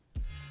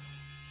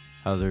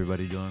How's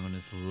everybody doing on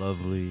this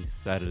lovely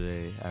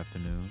Saturday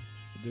afternoon?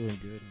 Doing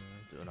good,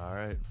 man. Doing all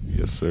right.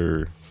 Yes,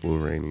 sir. It's a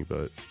little rainy,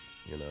 but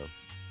you know,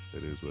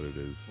 it is what it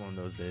is. It's one of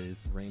those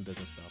days. Rain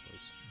doesn't stop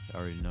us. You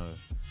already know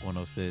it's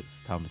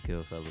 106. Time to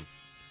kill, fellas.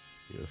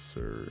 Yes,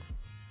 sir.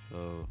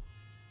 So,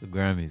 the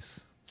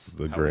Grammys.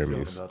 The How we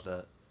feeling Grammys. about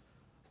that?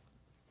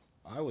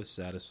 I was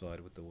satisfied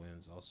with the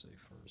wins, I'll say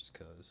first,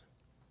 because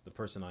the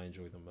person I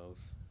enjoy the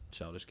most,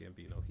 Childish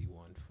Gambino, he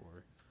won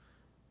for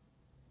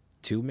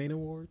 2 main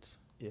awards.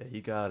 Yeah,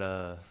 he got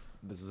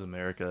 "This Is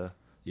America"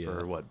 Yeah.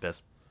 for what,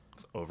 best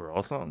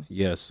overall song,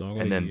 Yeah, song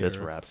of and the then year. best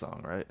rap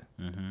song, right?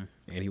 Mm-hmm.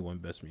 And he won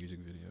best music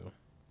video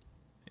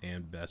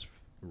and best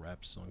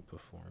rap song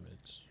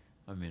performance.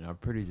 I mean, I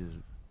pretty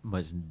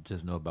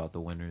just know about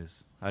the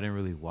winners. I didn't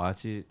really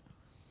watch it.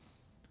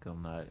 'Cause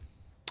I'm not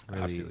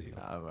really, I feel you.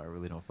 I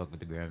really don't fuck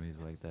with the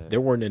Grammys like that. There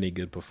weren't any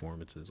good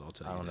performances, I'll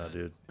tell you. I don't know, that.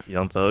 dude.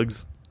 Young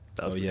Thugs.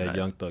 That was Oh pretty yeah, nice.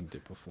 Young Thug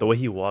did perform. The way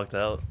he walked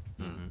out.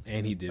 Mhm.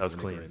 And he did That was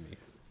win a clean. Grammy.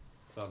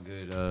 It's all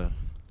good.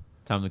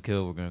 Time to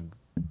kill. We're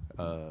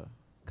gonna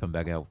come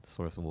back out with the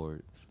Source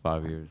Awards.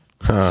 5 years.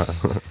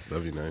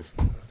 That'd be nice.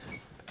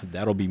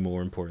 That'll be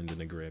more important than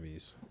the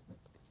Grammys.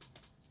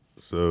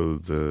 So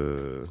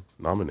the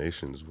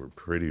nominations were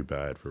pretty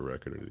bad for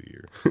Record of the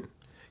Year.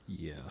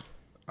 Yeah.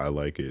 I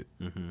Like It,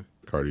 Mm-hmm.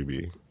 Cardi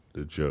B,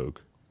 The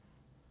Joke,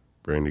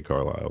 Brandy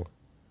Carlisle,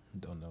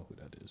 Don't know who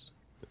that is.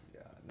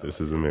 This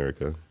Is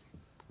America,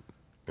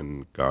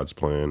 and God's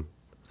Plan.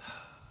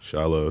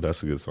 Shallow,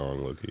 that's a good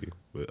song, low-key.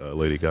 With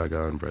Lady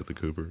Gaga and Bradley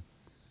Cooper.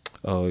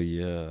 Oh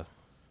yeah.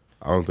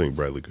 I don't think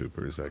Bradley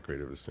Cooper is that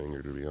great of a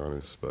singer, to be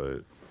honest,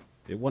 but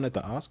It won at the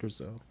Oscars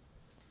though.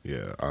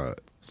 yeah,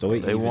 So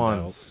it They evened won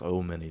out.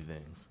 so many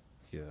things.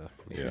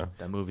 Yeah.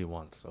 That movie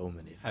won so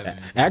many things. Haven't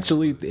seen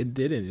Actually, the movie. it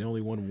didn't. It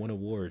only won one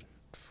award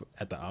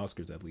at the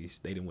Oscars. At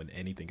least they didn't win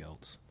anything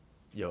else.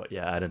 Yo,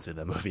 yeah, I didn't see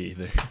that movie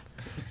either.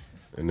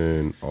 and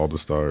then All the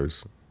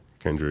Stars,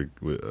 Kendrick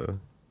with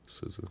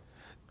SZA.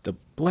 The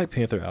Black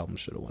Panther album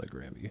should have won a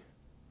Grammy.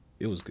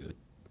 It was good.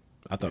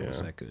 I thought it was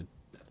Yeah. that good.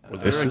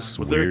 Was It's there, just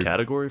was there a weird.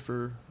 category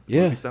for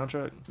Yeah. movie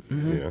soundtrack?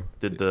 Yeah.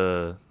 Did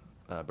the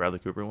Bradley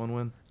Cooper one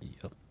win?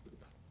 Yep.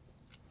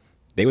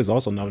 They was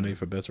also nominated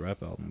for best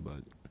rap album,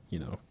 but you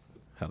know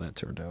how that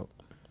turned out.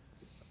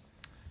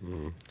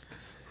 Mhm.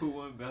 Who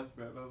won best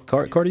rap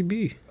album? Cardi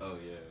B. Oh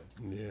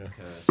yeah. Yeah.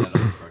 Shout out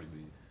to Cardi B.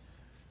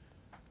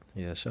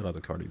 Yeah, shout out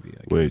to Cardi B. I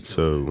guess. Wait,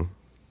 so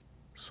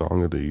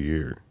Song of the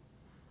Year.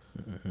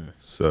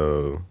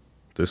 So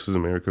This Is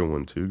America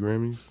won 2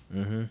 Grammys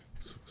Mm-hmm.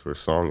 for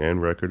Song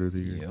and Record of the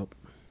Year. Yep.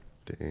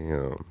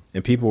 Damn.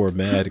 And people were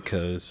mad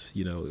because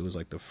it was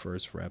like the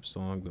first rap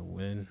song to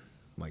win,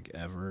 like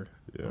ever.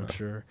 Yeah. I'm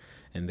sure,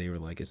 and they were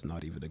like, "It's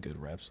not even a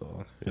good rap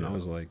song," and I Yeah.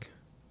 was like,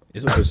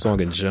 "It's a good song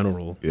in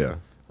general." Yeah.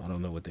 I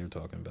don't know what they were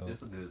talking about.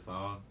 It's a good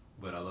song,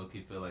 but I low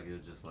key feel like it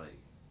was just like,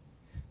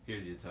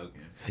 here's your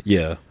token.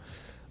 Yeah,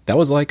 that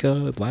was like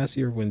last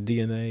year when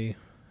DNA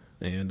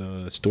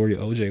and Story of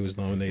OJ was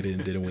nominated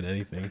and didn't win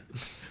anything.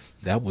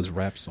 That was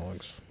rap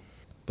songs,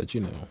 but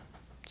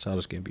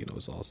Childish Gambino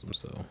is awesome,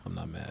 so I'm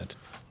not mad.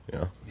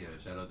 Yeah. Yeah,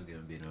 shout out to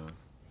Gambino.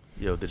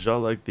 Yo, did y'all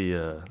like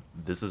the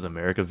 "This Is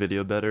America"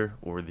 video better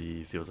or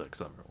the "Feels Like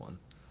Summer" one?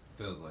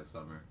 Feels like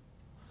summer.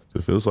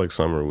 It feels like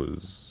summer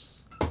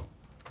was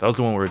That was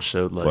the one where it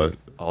showed like What?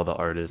 all the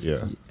artists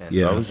Yeah. and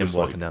Yeah. That was him just,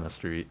 walking like- down the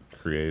street.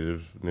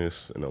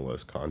 creativeness in a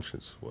less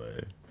conscious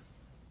way.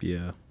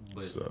 Yeah,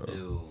 But So-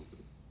 still,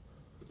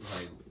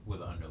 like,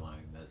 with an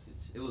underlying message.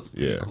 It was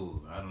pretty Yeah.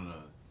 cool. I don't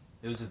know.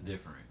 It was just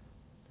different.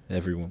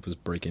 everyone was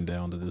breaking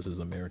down the "This Is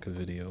America"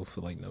 video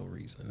for like no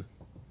reason.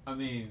 I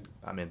mean,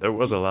 I mean, there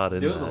was a lot in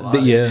there was a that.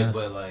 lot Yeah. in it,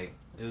 but, like,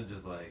 it was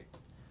just, like,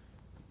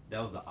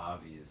 that was the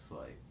obvious,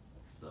 like,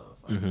 stuff.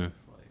 I Mhm. guess,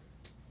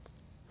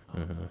 like, I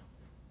don't know.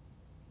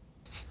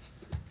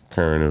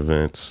 Current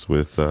events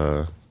with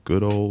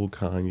good old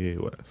Kanye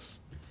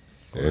West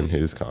and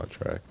his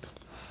contract.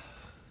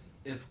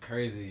 It's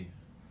crazy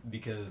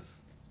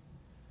because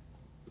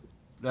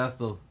that's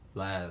the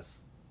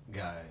last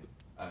guy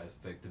I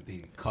expect to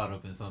be caught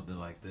up in something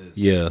like this.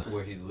 Yeah.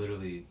 Where he's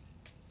literally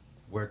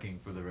working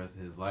for the rest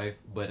of his life,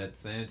 but at the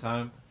same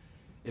time,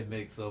 it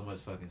makes so much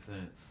fucking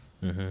sense.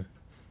 Mm-hmm.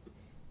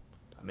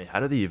 I mean, how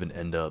did he even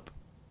end up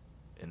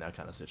in that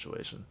kind of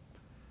situation?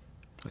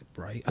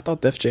 Right? I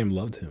thought Def Jam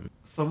loved him.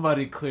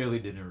 Somebody clearly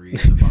didn't read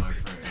the fine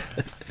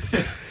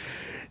print.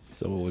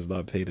 Someone was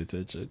not paying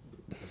attention.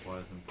 That's why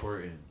it's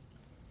important.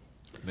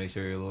 Make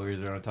sure your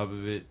lawyers are on top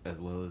of it as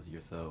well as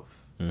yourself.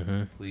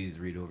 Mm-hmm. Please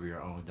read over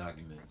your own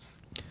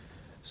documents.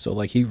 So,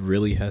 like, he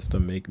really has to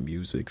make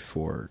music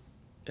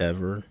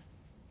forever.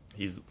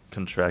 He's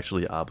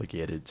contractually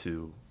obligated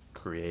to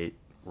create,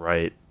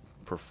 write,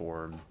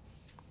 perform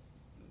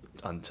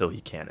until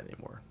he can't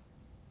anymore.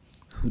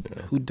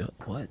 Who does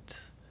what?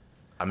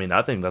 I mean,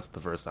 I think that's the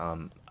first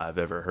time I've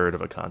ever heard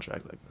of a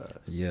contract like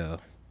that. Yeah.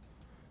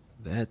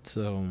 That's,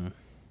 wow.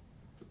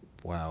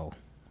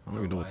 I don't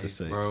even know what to life,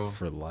 say. bro.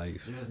 For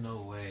life. There's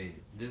no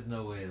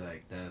way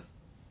like that's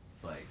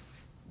like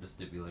the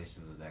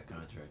stipulations of that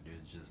contract.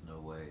 There's just no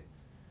way.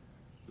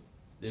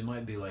 it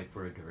might be like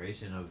for a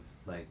duration of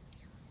like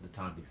the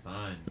time he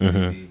signed. Mhm.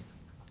 Maybe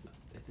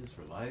if it's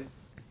for life,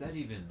 is that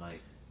even like?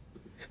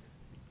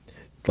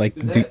 Like,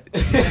 Is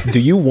that, do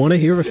you want to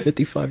hear a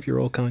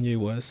 55-year-old Kanye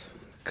West?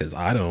 Because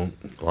I don't.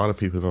 A lot of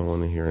people don't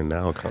want to hear it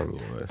now,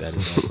 Kanye West. That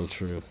is also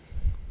true.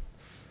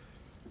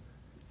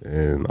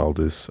 And all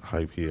this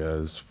hype he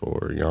has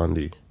for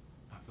Yandi.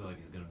 I feel like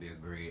it's gonna be a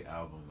great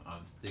album.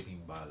 I'm sticking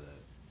by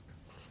that.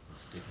 I'm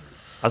sticking.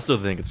 I still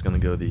think it's gonna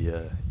go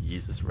the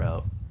Yeezus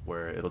route,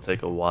 where it'll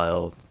take a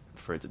while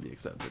for it to be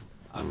accepted.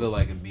 I feel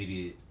like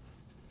immediate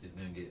is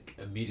gonna get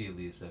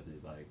immediately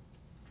accepted. Like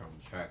from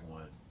track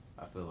one,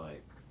 I feel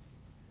like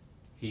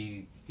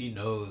he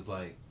knows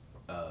like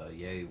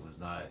Ye was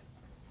not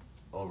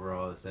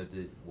overall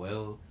accepted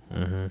well,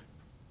 Mm-hmm.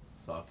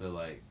 so I feel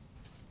like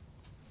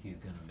he's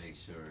gonna make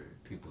sure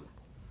people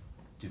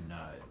do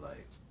not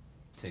like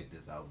take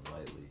this album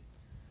lightly.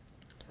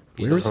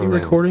 Where is he knows-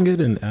 recording it?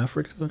 In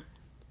Africa?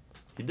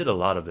 He did a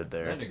lot of it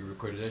there. That nigga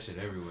recorded that shit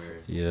everywhere.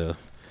 Yeah.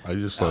 I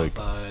just like,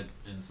 Outside,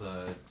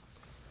 inside.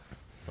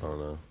 I don't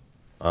know.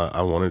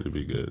 I want it to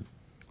be good.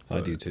 I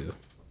but do too.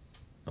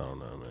 I don't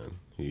know,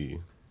 man.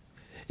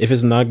 If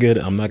it's not good,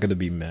 I'm not going to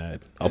be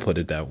mad. I'll put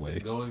it that way.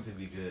 It's going to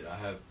be good. I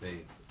have faith.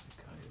 in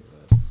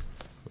Kanye West.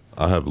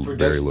 I have very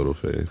Production- little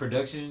faith.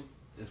 Production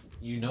is,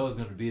 you know, it's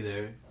gonna be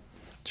there,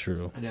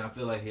 True. and then I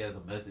feel like he has a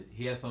message.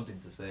 He has something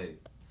to say.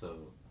 So,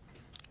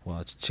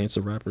 Watch. Chance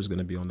the Rapper is going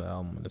to be on the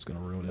album, and it's going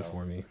to ruin it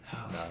for me.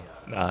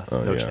 Nah,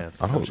 Oh, no yeah.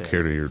 chance. I no don't chance.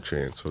 care to hear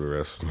Chance for the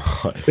rest of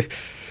my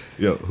life.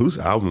 Yo, whose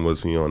album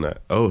was he on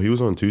that? Oh, he was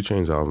on 2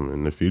 Chainz album,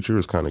 and The Future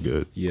is kind of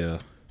good. Yeah.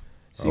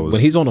 See, I was-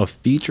 when he's on a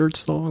featured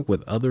song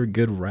with other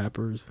good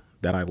rappers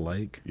that I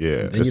like,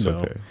 Yeah, then it's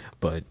okay.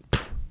 But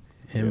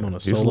him Yeah. on a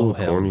He's a solo, little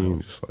hell corny, no.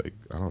 just like,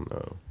 I don't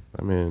know.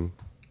 That man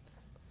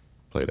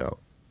played out.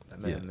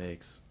 That man Yeah.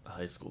 makes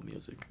high school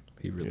music.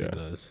 He really Yeah.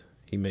 does.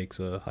 He makes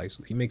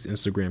he makes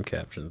Instagram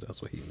captions.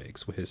 That's what he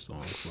makes with his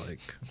songs.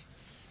 Like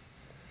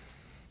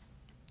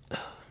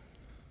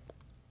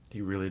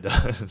He really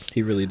does.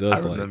 he really I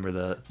does. Like remember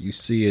that. you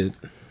see it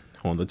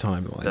on the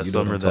timeline. That You know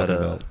what summer I'm that talking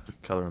about.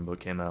 Coloring Book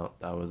came out,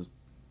 that was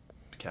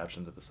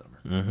captions of the summer.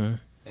 Mm-hmm.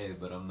 hey,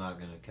 but I'm not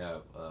gonna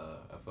cap.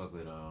 I fuck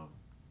with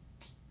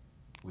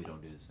We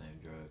Don't Do the Same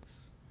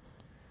Drugs.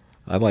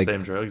 I like Same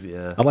drugs,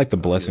 yeah. I like the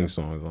That's Blessing good.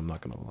 song. I'm not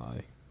gonna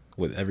lie.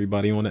 With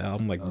everybody on the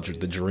album, like Oh, the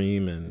yeah.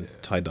 Dream and Yeah.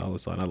 Ty Dolla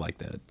 $ign, I like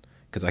that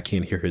because I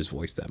can't hear his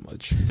voice that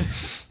much.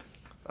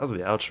 That was the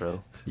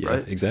outro, Yeah,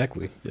 right?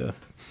 exactly. Yeah.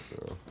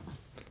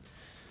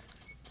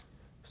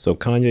 So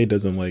Kanye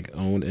doesn't like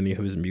own any of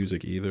his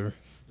music either.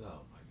 Oh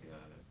my god.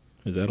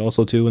 Is that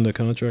also too in the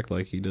contract?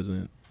 Like he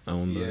doesn't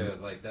own the. Yeah,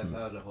 like that's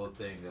how the whole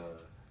thing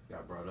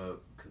got brought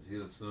up because he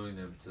was suing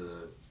them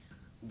to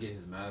get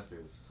his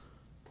masters,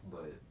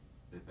 but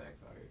it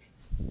backfired.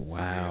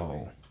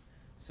 Wow.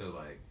 So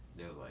like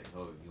they were like,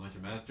 "Oh, you want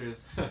your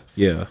masters?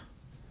 Yeah.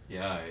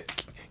 yeah,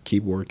 alright."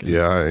 Keep working.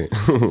 Yeah,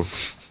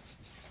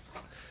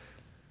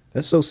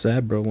 That's so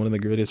sad, bro. One of the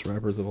greatest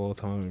rappers of all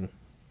time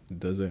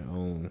doesn't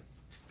own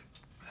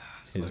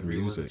his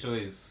Slavery was a music,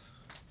 choice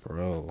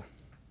bro.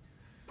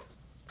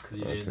 because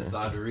you didn't Okay.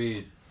 decide to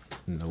read.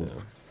 Nope.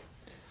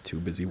 Too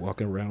busy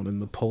walking around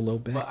in the polo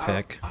But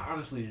backpack. I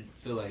honestly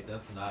feel like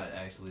that's not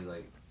actually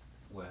like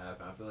what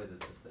happened. I feel like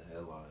that's just the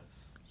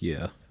headlines.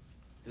 Yeah.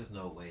 There's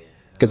no way. in hell.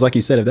 Because, like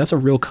you said, if that's a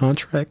real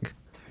contract,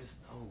 There's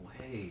no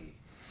way.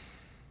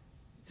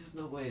 There's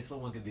no way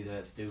someone could be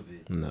that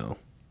stupid. no.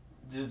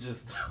 There's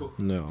just no.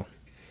 No.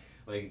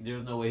 Like,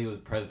 there's no way he was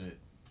present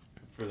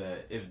for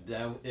that. If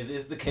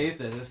it's the case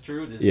that it's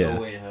true, there's Yeah.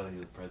 no way in hell he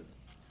was present.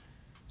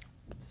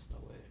 There's no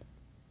way.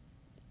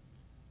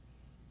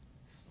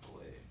 There's no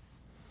way.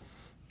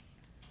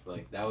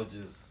 Like that would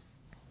just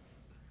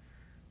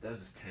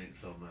taint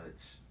so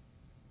much.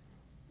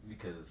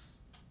 Because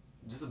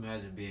just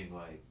imagine being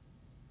like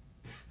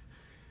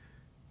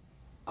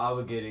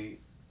obligated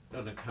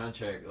on a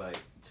contract like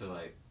to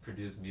like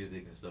produce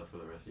music and stuff for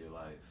the rest of your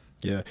life.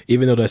 Yeah.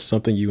 Even though that's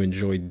something you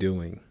enjoy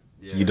doing,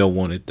 Yeah. you don't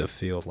want it to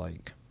feel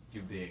like.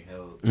 You're being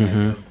held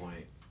Mhm. at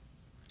gunpoint.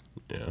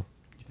 yeah.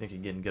 You think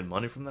you're getting good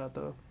money from that,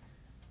 though?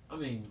 I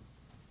mean,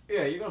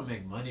 yeah, you're gonna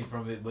make money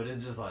from it, but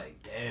it's just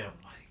like, damn,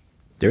 like,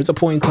 There's a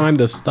point in time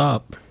to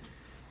stop.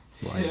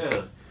 Like,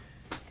 yeah.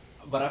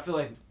 But I feel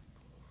like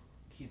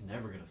he's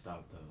never gonna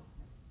stop though.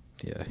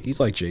 yeah. He's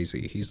like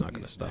Jay-Z. He's not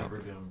going to He's stop. never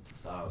going to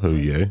stop. Who,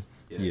 yeah?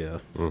 Yeah. Yeah.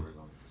 He's never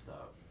going to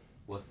stop.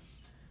 What's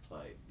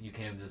like you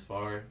came this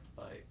far,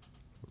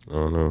 I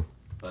don't know.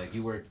 like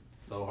you worked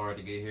so hard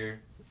to get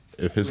here.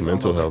 If his It's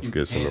mental almost like health you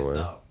gets in the can't way.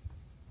 stop.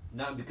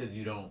 Not because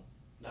you don't,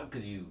 not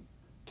because you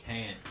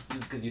can't,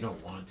 just because you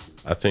don't want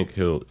to. I think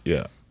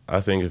I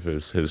think if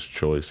it's his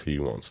choice, he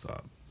won't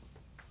stop.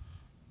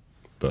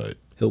 But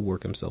He'll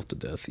work himself to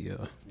death,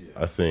 yeah. Yeah.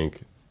 I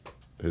think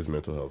his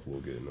mental health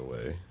will get in the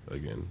way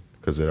again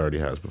because it already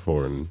has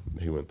before, and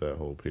he went that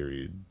whole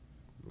period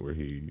where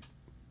he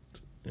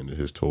ended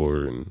his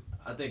tour, and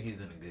I think he's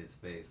in a good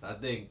space. I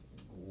think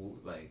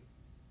like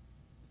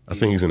I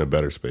think he's in a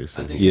better space.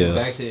 I Than think he Yeah. he's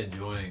back to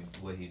enjoying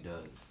what he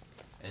does.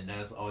 and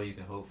that's all you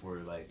can hope for,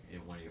 like in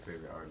one of your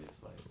favorite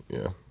artists. Like,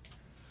 Yeah.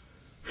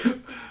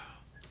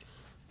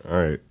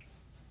 All right.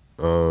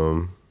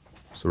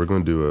 So we're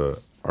gonna do a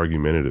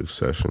argumentative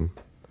session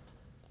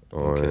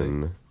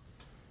on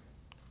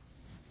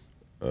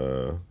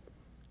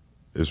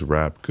is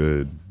rap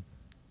good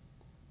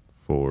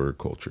for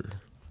culture?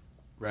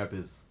 rap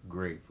is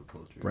great for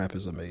culture. Rap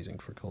is amazing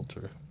for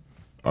culture.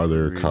 Are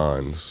there Agreed.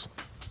 cons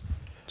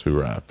to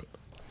rap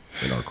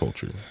in our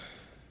culture?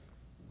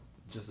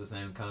 Just the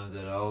same cons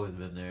that have always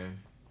been there.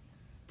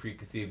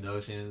 Preconceived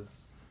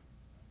notions.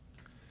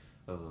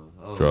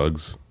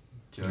 Drugs,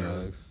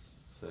 drugs,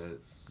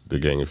 sex, the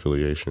gang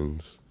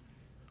affiliations,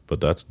 but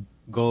that's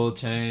gold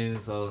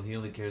chains. Oh, he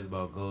only cares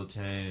about gold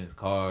chains,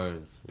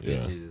 cars, Yeah.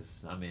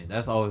 bitches. I mean,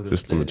 that's always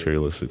just the been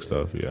materialistic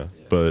stuff. Yeah,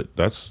 but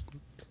that's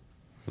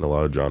in a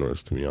lot of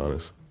genres, to be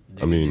honest.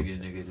 Nigga, I mean,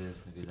 nigga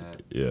this, nigga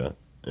that. yeah,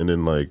 and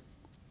then like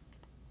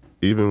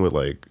even with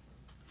like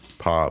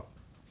pop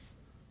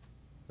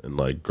and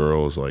like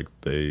girls, like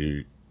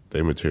they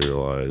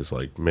materialize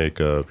like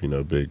makeup, you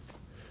know, big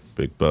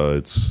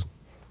butts,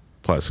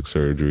 plastic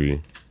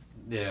surgery.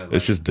 Yeah, like,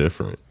 It's just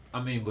different.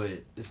 I mean, but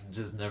it's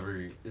just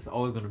never. It's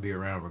always going to be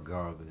around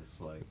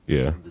regardless. Like,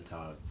 Yeah. of the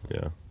time,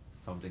 Yeah,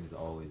 something's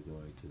always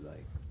going to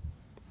like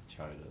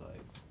try to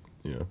like.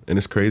 yeah, and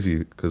it's crazy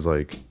because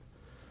like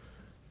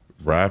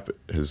rap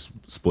has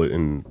split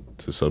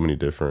into so many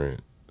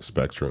different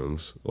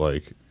spectrums.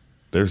 Like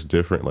there's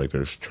different, like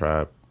there's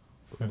trap,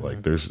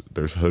 like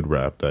there's hood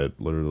rap that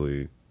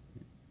literally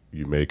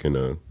you make on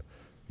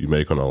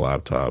a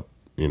laptop,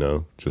 you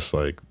know, just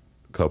like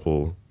a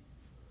couple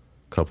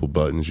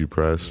buttons you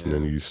press and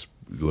then you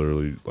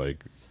literally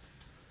like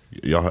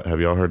have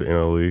y'all heard of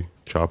NLE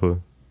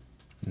Choppa?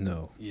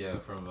 No. Yeah,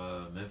 from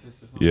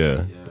Memphis or something.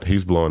 Yeah,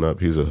 he's blowing up.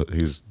 He's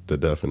the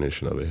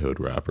definition of a hood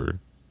rapper,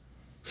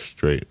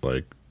 straight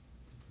like.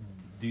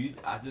 Dude,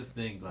 I just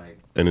think like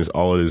And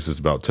all it is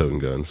about toting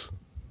guns.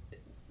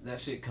 that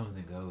shit comes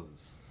and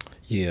goes.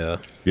 Yeah.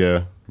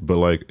 Yeah, but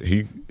like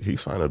he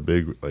signed a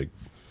big like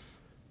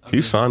I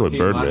He signed with he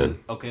Birdman. might have-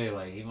 Okay,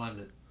 like he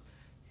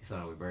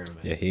signed with Birdman.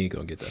 Yeah, he ain't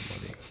gonna get that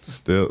money.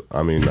 still.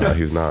 I mean, nah,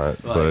 he's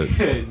not. Like, But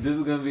this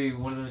is gonna be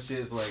one of those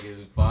shits. Like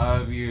in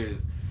 5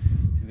 years,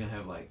 he's gonna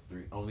have like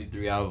only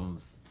 3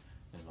 albums,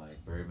 and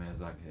like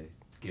Birdman's not gonna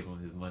give him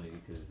his money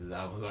because his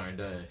albums aren't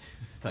done.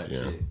 Type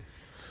Yeah. shit.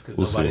 Because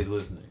We'll see. nobody's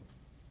listening.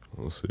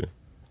 we'll see.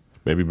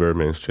 Maybe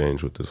Birdman's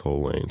changed with this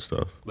whole Lane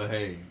stuff. But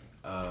hey,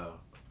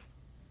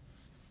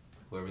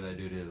 whoever that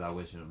dude is, I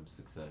wish him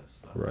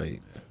success.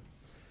 Right. Yeah.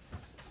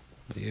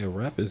 Yeah,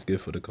 rap is good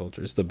for the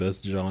culture. It's the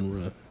best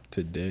genre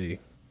today,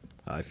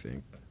 I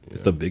think.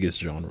 It's Yeah. the biggest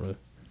genre.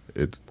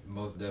 It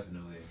Most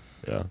definitely.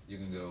 yeah. You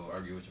can go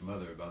argue with your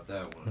mother about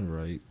that one.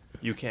 Right.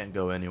 You can't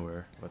go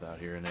anywhere without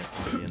hearing it,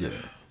 seeing it.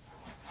 Yeah.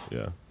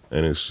 Yeah,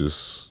 and it's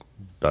just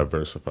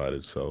diversified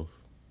itself.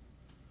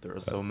 There are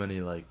so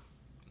many like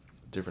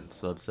different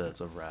subsets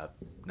of rap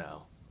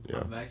now. Yeah,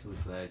 I'm actually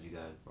glad you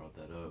guys brought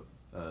that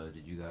up.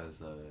 Did you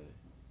guys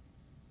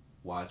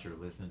watch or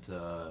listen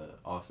to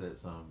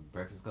Offset's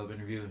Breakfast Club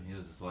interview? And he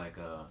was just like,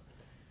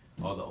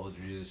 all the older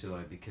dudes should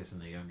like be kissing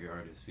the younger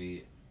artists'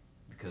 feet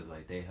because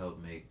like they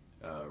help make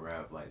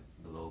rap like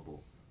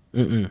global.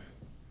 Mm-mm.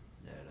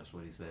 Yeah, that's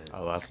what he said.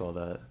 Oh, I saw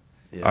that.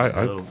 Yeah, I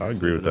a little agree with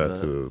snippet of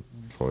that to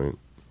a point.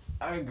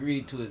 I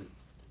agree to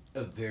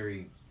a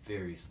very,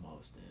 very small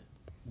extent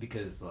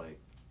because like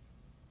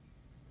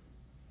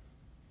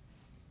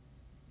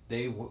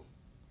they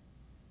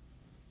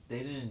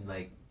didn't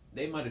like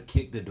they might have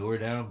kicked the door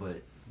down,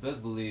 but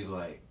best believe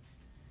like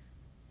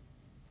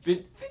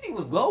 50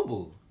 was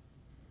global.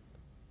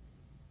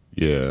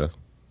 Yeah,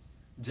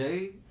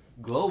 Jay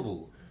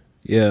global.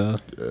 Yeah.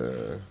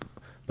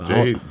 But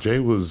I Jay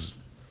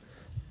was.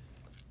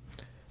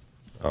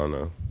 I don't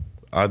know.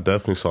 I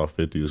definitely saw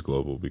 50 as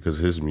global because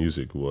his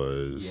music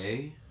was.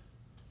 Yay.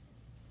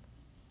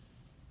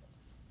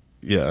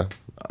 Yeah,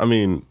 I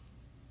mean,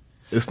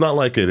 it's not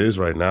like it is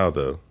right now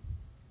though.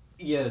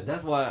 Yeah,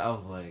 that's why I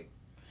was like,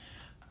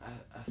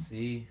 I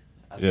see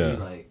Yeah,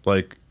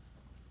 like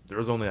There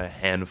was only a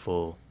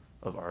handful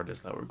of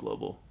artists that were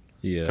global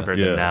yeah. compared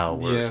Yeah. to now,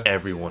 where Yeah.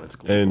 everyone is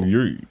global. and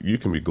you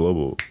can be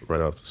global right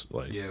off the,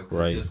 like yeah,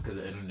 Right. just because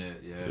of the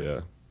internet. Yeah. yeah.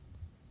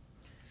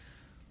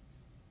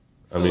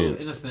 So, I mean-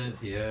 in a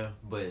sense, yeah,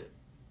 but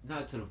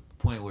not to the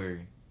point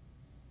where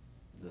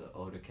the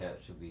older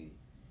cats should be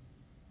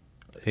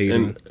Hating.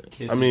 And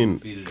kissing I mean, the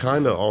feet of the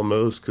kind of young.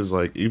 almost because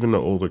like even the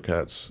older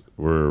cats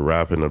were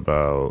rapping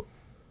about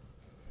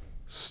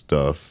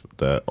stuff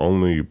that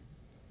only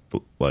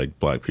like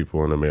black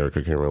people in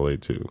America can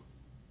relate to.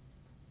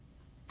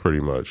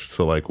 Pretty much.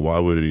 So like, why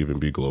would it even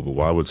be global?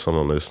 Why would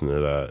someone listen to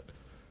that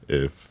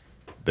if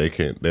they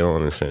don't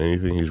understand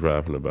anything he's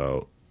rapping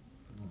about?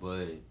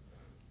 But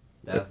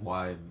that's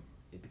why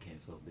it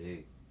became so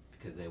big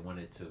because they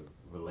wanted to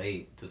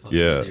relate to something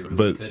Yeah, that they really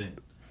but- couldn't.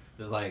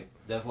 It's like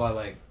that's why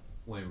like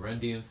when Run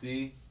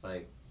DMC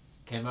like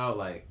came out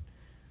like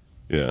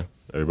Yeah,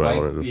 everybody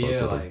wanted to fuck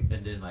yeah with him. like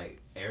and then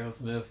like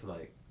Aerosmith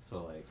like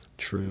so like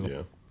True.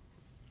 Yeah.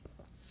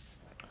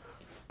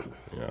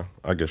 Yeah,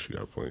 I guess you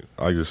got a point.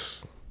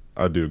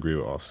 I do agree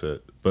with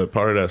Offset, but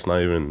part of that's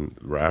not even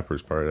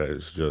rappers. Part of that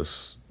is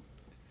just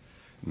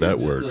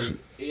networks,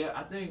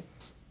 I think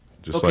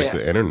just okay, like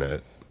the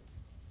internet.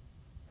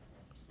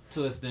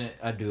 to an extent,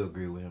 I do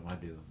agree with him. I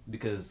do,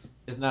 because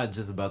it's not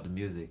just about the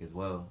music as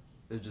well.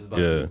 It's just about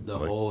Yeah, the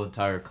like- whole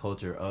entire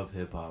culture of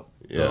hip hop.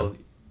 So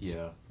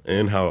yeah,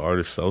 And how an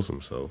artist sells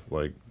himself.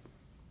 Like,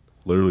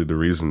 literally, the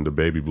reason the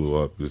baby blew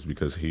up is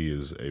because he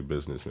is a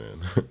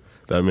businessman.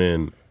 That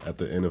man, at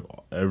the end of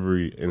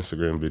every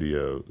Instagram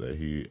video that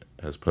he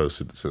has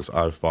posted since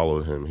I've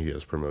followed him, he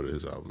has promoted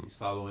his album. he's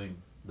following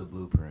the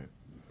blueprint.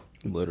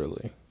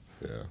 Literally.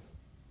 Yeah,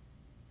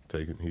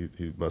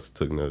 he must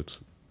have took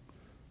notes,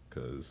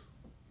 because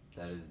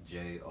That is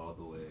Jay all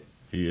the way.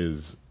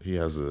 he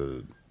has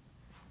a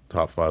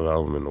top 5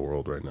 album in the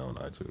world right now on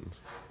iTunes.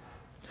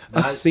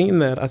 I seen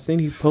that. I seen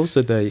he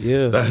posted that.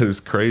 Yeah. That is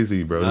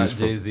crazy, bro. Not He's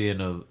Jay Z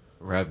in a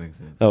rapping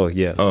sense. Oh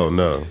yeah. Oh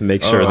no!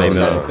 Make sure they I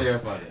know. gotta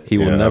clarify that. He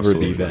will Yeah, never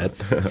absolutely. be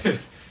that.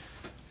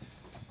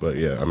 But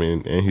yeah, I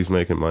mean, and he's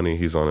making money.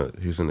 He's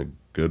in a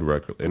good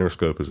record.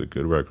 Interscope is a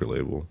good record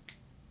label.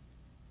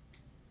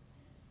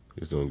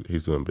 He's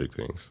doing big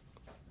things,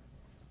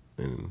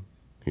 and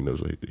he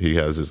knows what he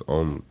has his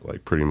own,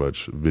 like, pretty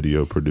much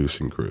video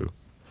producing crew.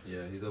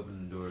 Yeah, he's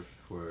opening the doors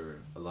for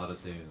a lot of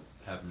things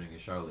happening in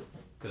Charlotte.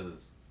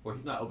 Or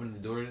he's not opening the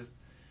doors.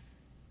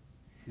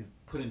 He's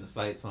putting the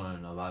sights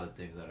on a lot of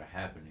things that are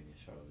happening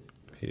in Charlotte.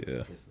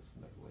 Yeah. I guess that's a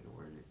better way to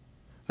word it.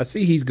 I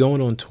see he's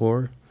going on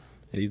tour,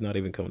 and he's not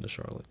even coming to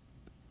Charlotte.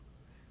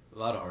 A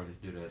lot of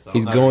artists do that. So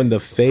He's I'm not going really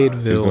to surprised.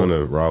 He's Fayetteville. going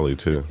to Raleigh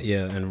too.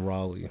 Yeah, and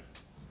Raleigh.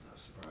 I'm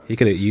surprised. He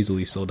could have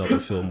easily sold out the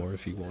Fillmore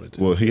if he wanted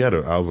to. Well, he had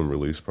an album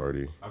release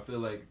party. I feel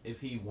like if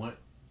he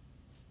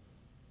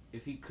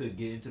could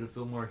get into the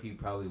Fillmore, he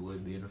probably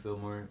would be in the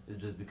Fillmore.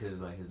 It's just because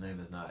like his name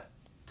is not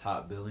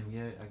top billing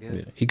yet, I guess.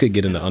 Yeah, he could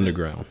get in In the a sense.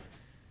 underground.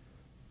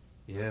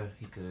 Yeah,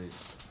 he could.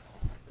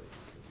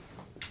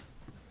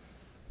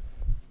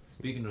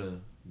 Speaking of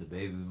the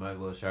baby, we might as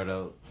well shout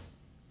out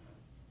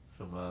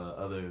some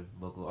other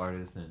local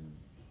artists and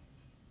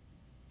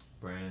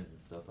brands and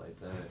stuff like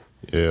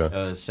that.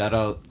 Yeah, Shout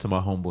out to my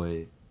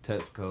homeboy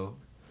Texco,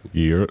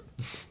 year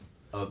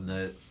Up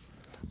Next,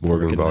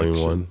 Morgan Poor Volume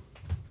Connection. 1.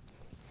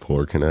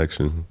 Poor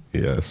Connection.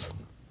 Yes.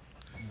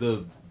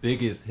 the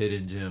biggest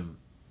hidden gem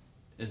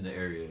in the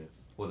area,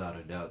 without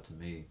a doubt to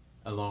me,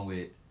 along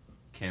with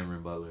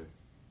Cameron Butler.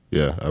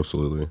 Yeah,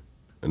 absolutely.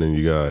 And then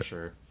you For got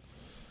sure.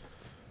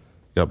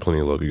 plenty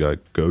of local. You got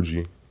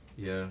Goji.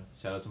 Yeah,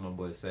 shout out to my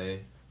boy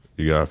Say.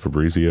 You got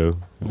Fabrizio,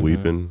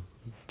 Weepin,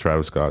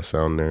 Travis Scott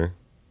sound there,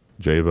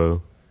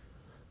 Javo.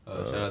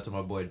 Shout out to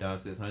my boy Don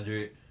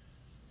 600.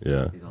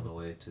 Yeah, He's on the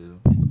way too.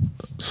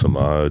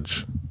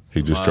 Samaj.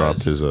 He just Samaj.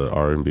 dropped his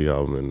R&B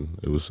album,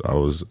 and I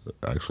was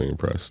actually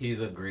impressed. He's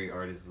a great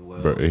artist as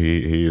well. But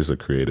he is a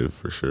creative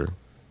for sure.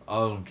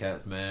 All of them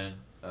cats, man.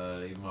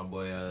 Even my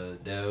boy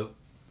Deb.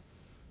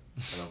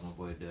 Shout out my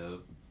boy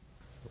Deb.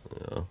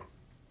 Yeah,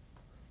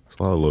 there's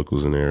a lot of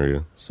locals in the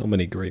area. So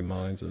many great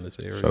minds in this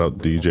area. Shout out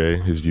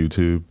DJ, his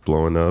YouTube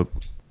blowing up.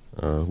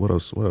 What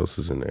else? What else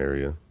is in the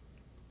area?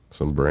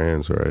 Some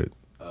brands, right?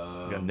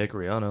 You got Nick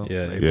Riano.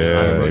 Yeah, maybe. Yeah,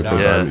 April April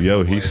Diamond. Diamond.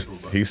 Yo, Boy,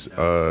 he's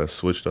April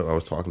switched up. I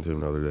was talking to him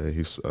the other day.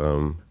 He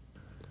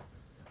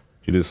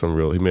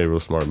made a real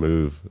smart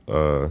move.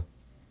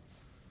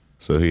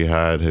 So he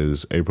had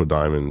his April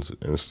Diamond's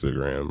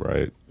Instagram,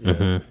 right?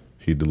 Mm-hmm.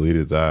 He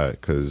deleted that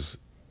because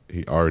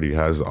he already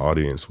has the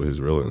audience with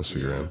his real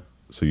Instagram. Yeah.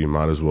 So you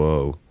might as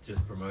well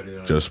Just promoted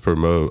on just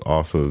promote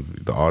off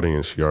of the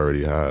audience you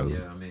already have.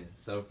 Yeah, I mean,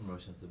 self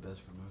promotion's the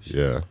best promotion.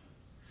 Yeah.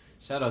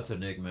 Shout out to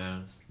Nick,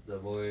 man. The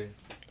boy.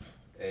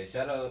 Hey,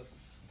 shout out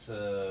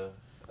to.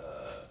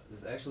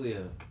 There's actually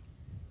a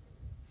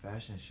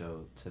fashion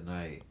show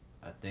tonight.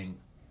 I think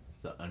it's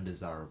the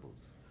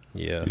Undesirables.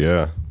 Yeah.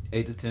 Yeah.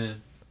 8 to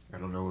 10. I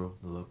don't know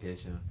the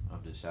location.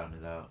 I'm just shouting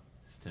it out.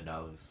 It's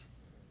 $10.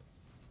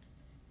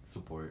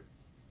 Support.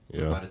 By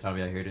Yeah. the time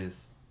y'all hear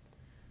this,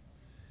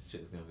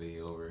 shit's gonna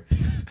be over.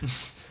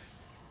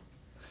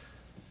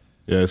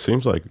 Yeah. It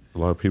seems like a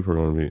lot of people are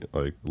going to be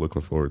like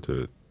looking forward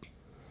to it.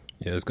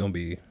 Yeah, it's gonna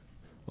be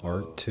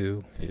art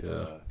too. And,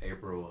 Yeah.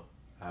 April,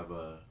 I have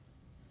a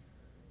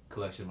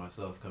collection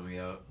myself coming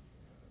out.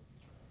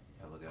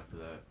 Yeah, look out for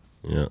that.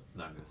 Yeah.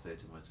 Not gonna say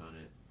too much on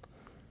it.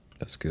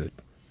 That's good.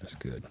 That's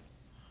good.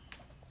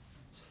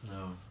 Just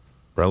know.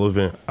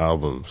 Relevant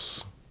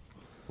albums.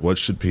 What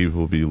should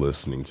people be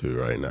listening to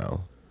right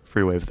now?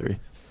 Free Wave 3.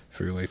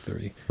 Freeway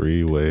 3.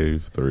 Free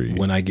Wave 3.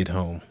 When I get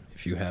home,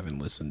 if you haven't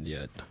listened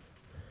yet,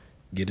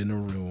 get in a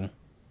room,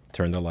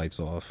 turn the lights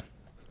off,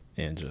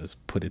 and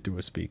just put it through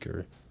a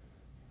speaker,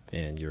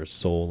 and your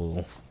soul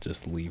will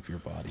just leave your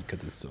body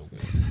because it's so good.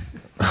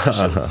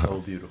 Shit was so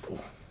beautiful.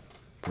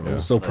 Bro, it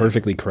was so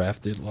perfectly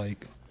crafted.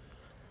 Like,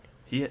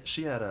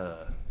 She had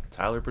a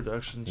Tyler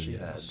production. She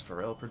had Yes.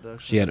 Pharrell production.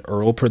 she had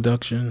Earl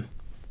production.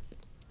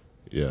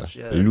 Yeah. She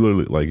had- You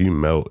literally, like, you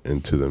melt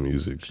into the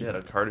music. She had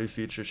a Cardi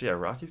feature. She had a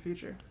Rocky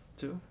feature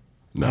too.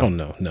 No. I don't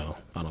know. No,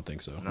 I don't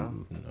think so.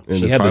 No? And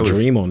She the had Tyler- the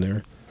Dream on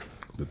there.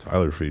 the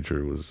Tyler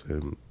feature was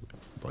him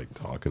like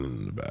talking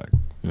in the back.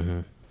 Mm-hmm.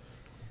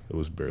 It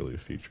was barely a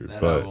feature, That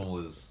but album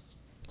was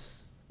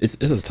It's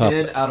a top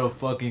 10 out of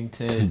fucking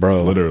 10.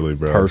 bro. literally,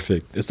 bro.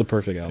 Perfect. It's the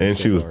perfect album. And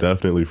so she was far.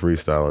 definitely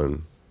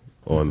freestyling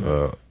on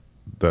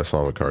that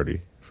song with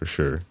Cardi for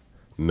sure.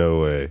 No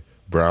way.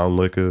 Brown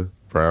liquor,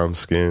 brown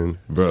skin,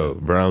 bro.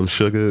 Brown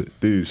sugar,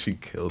 dude. She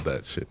killed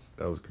that shit.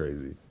 That was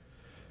crazy.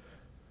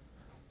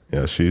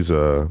 Yeah, she's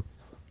I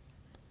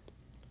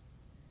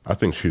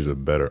think she's a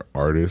better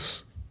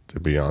artist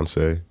than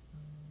Beyonce.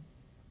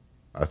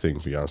 I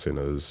think Beyonce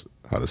knows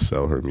how to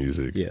sell her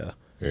music. Yeah.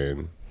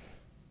 And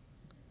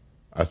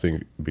I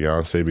think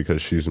Beyonce,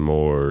 because she's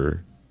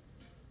more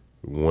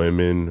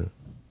women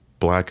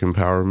black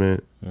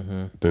empowerment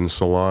than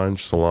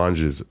Solange.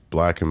 Solange is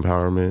black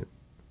empowerment.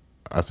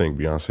 I think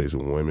Beyonce's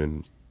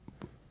women,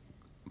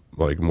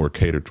 like, more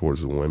catered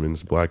towards the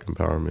women's black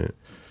empowerment,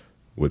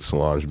 with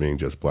Solange being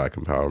just black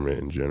empowerment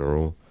in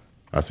general.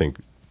 I think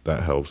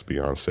that helps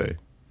Beyonce,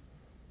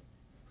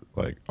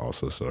 like,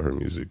 also sell her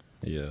music.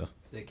 Yeah.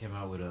 If they came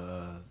out with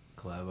a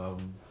collab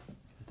album,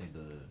 I think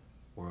the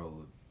world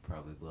would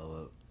probably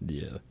blow up.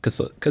 Yeah. Cause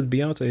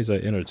Beyonce is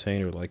an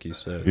entertainer, like you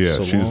said. Yeah,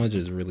 she's- Solange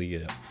is really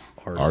an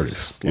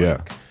artist.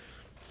 Yeah.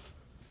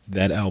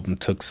 That album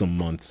took some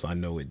months. I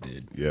know it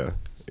did. Yeah,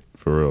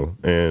 for real.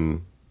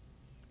 And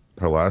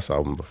her last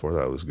album before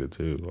that was good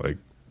too. Like,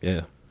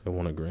 Yeah. It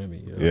won a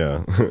Grammy.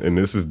 yeah. And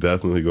this is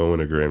definitely going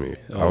to Grammy.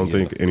 I don't yeah.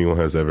 think anyone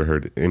has ever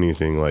heard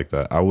anything like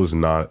that.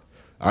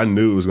 I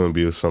knew it was going to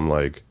be some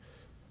like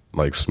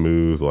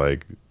smooth,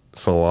 like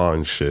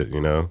Solange shit, you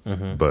know?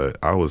 But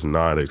I was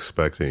not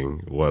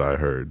expecting what I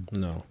heard.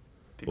 No.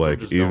 People Like,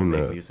 just even don't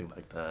make the- music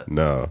like that.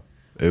 No.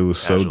 It was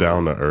so Casually.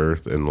 down to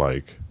earth and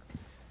like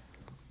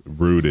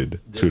rooted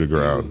to the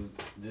ground.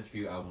 There's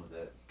few albums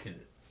that can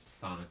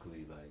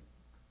sonically, like,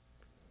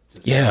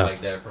 just Yeah. like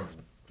that from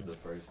the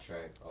first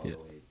track all Yeah. the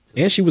way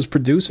to And she was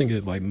producing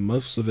it, like,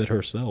 most of it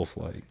herself.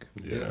 Like,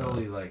 There's Yeah.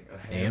 only like a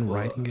And handful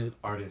writing of it.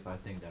 artists I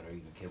think that are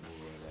even capable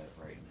of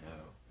that right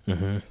now.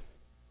 mm-hmm.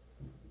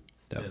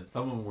 And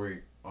some of them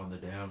were on the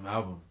damn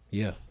album.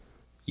 Yeah.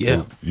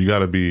 Yeah. You got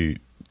to be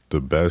the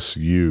best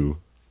you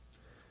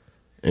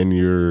in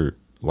your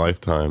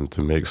lifetime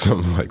to make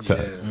something like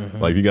that. Yeah.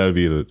 Like, you got to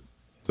be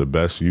the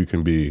best you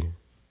can be.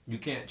 You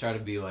can't try to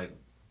be like.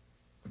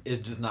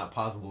 It's just not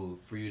possible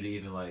for you to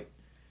even like.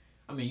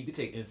 I mean, you could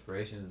take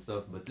inspiration and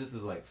stuff, but this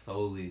is like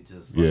solely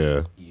just like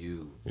Yeah.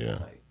 you. Yeah.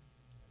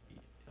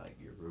 Like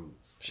your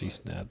roots. She Like,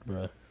 snapped,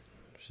 bruh.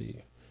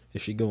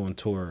 If she go on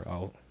tour,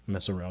 I'll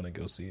mess around and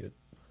go see it.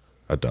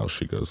 I doubt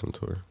she goes on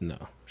tour. No,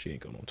 she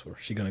ain't going on tour.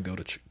 She gonna go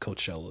to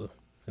Coachella,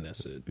 and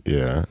that's it.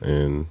 Yeah,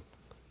 and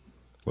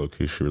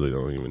low-key, she really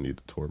don't even need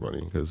the tour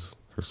money because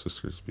her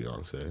sister's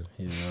Beyonce.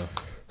 Yeah.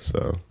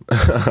 So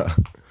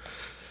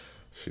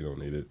she don't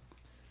need it.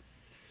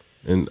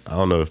 And I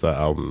don't know if that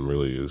album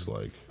really is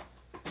like,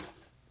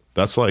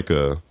 that's like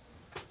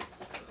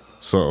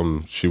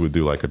something she would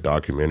do like a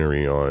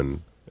documentary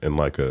on in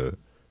like a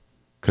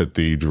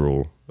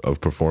cathedral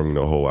of performing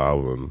the whole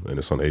album, and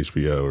it's on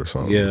HBO or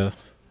something. Yeah.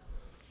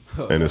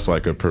 And it's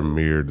like a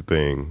premiered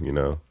thing, you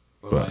know.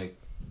 or but- like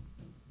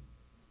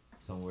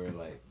somewhere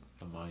like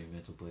a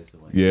monumental place.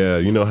 Like Yeah,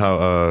 you know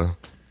how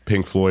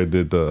Pink Floyd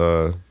did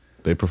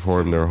they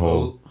performed their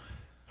whole. boat.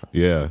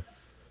 Yeah,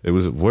 it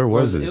was. Where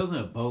was it? It wasn't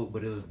a boat,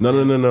 but it was. No.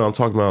 I'm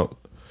talking about.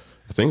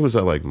 I think it was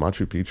at like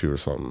Machu Picchu or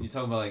something. You're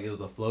talking about like it was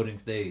a floating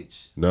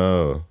stage.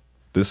 No,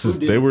 this Who is.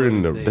 did They the were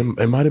in the. floating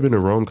stage? It might have been the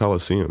Rome I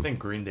Coliseum. think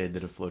Green Day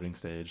did a floating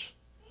stage.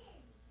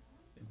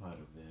 It might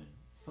have been.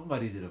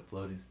 Somebody did a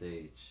floating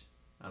stage.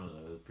 I don't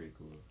know. It was pretty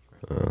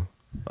cool.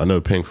 I know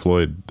Pink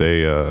Floyd.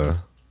 They. I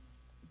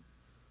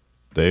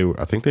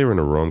think they were in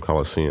the Rome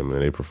Coliseum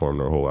and they performed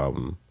their whole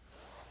album,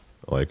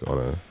 like on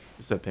a. You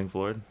said Pink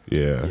Floyd?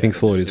 Yeah, Pink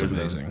Floyd is There's no-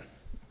 amazing.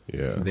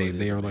 yeah,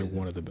 They are like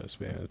one of the best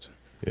bands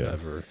yeah.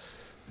 ever.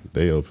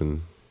 They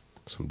opened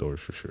some doors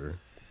for sure.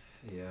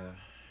 Yeah.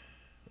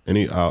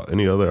 Any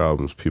other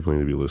albums people need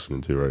to be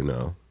listening to right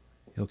now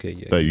Okay,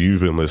 yeah. that you've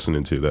been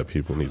listening to that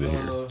people need to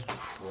hear? Well,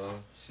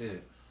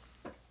 shit.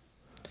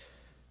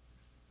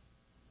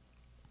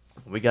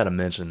 We got to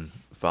mention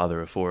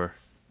Father of Four,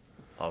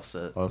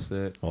 Offset.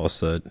 Offset. All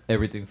said.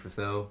 Everything's for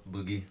sale.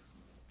 Boogie.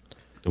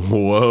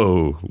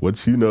 Whoa,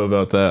 what you know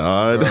about that,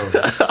 Odd?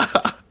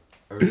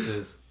 Bro, ever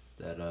since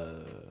that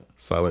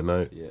Silent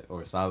Night, yeah,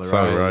 or Silent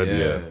Silent Ride, Ride,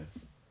 yeah.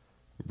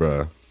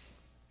 bruh.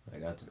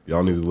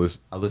 Y'all need to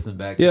listen, I listened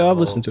back. Yeah, to the I've whole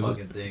listened to it.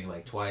 fucking thing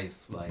like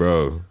twice. Like,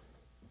 bro.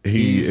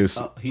 He he's is,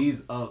 Up,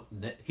 he's up.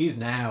 He's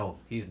now.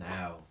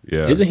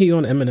 yeah, Isn't he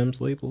on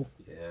Eminem's label?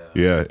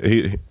 Yeah.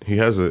 yeah. He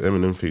has an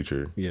Eminem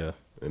feature Yeah.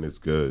 and it's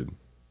good,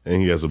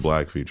 and he has a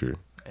Black feature,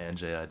 And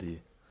JID.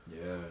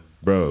 Yeah.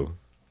 bro.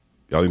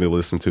 Y'all need to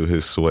listen to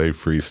his Sway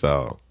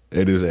freestyle.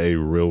 It is a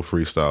real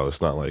freestyle.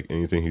 It's not like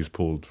anything he's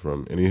pulled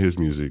from any of his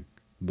music.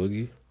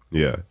 Boogie.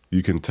 Yeah,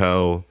 you can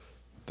tell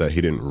that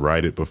he didn't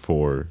write it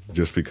before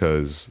just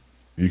because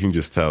you can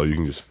just tell, you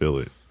can just feel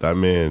it. That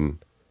man,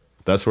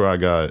 that's where I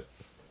got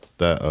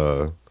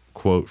that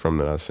quote from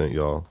that I sent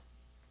y'all.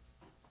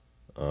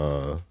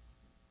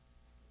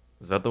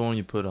 Is that the one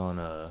you put on?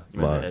 You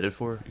made My- an edit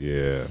for?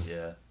 Yeah.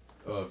 Yeah.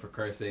 For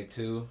Christ's sake,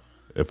 too.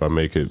 If I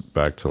make it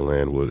back to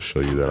land, we'll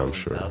show you that. I'm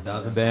sure.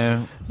 1,000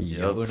 band.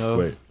 Yup. Uno.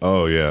 Wait.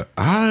 Oh yeah.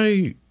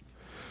 I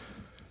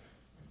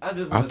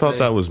just I wanna thought say-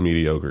 that was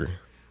mediocre.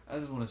 I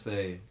just want to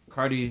say,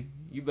 Cardi,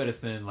 you better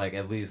send like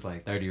at least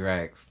like 30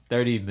 racks,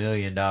 $30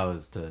 million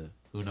to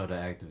Uno the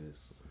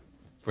Activist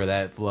for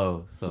that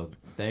flow. So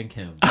thank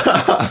him.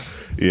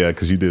 Yeah,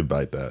 because you did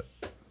bite that,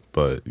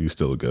 but you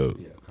still a goat.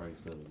 Yeah, Cardi's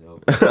still a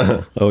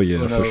dope. Oh yeah,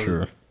 Who for knows?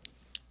 sure.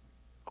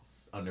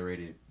 It's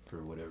underrated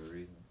for whatever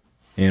reason.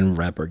 And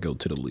rapper go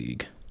to the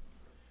league.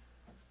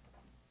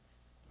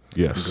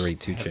 Yes. Great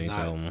 2 I have Chainz not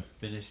album.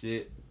 Finished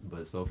it,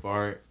 but so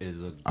far it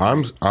is a. I'm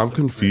it's a great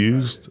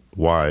confused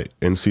why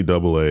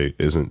NCAA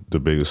isn't the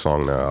biggest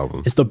song in that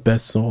album. It's the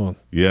best song.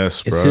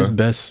 Yes, It's bruh. his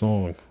best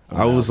song.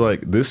 I was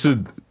like, this is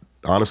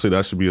honestly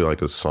that should be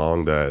like a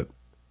song that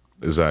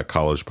is at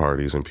college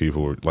parties and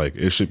people were like,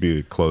 it should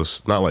be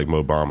close, not like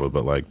Mobama,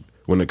 but like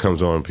when it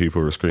comes on,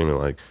 people were screaming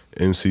like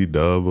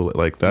NCAA,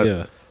 like that.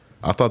 Yeah.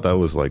 I thought that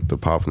was like the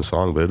popping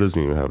song, but it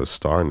doesn't even have a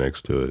star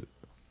next to it.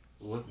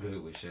 What's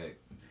good with Shaq?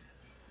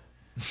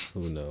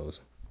 Who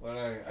knows? When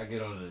I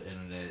get on the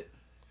internet,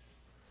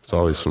 It's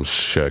always some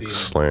Shaq Being-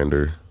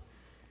 slander.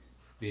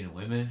 beating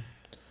women.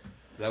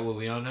 Is that what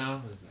we on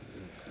now? Is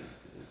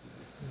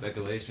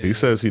speculation. He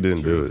says he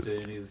didn't do Truth it.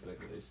 to any of the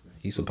speculations?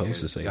 He's Who supposed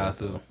cares? to say that,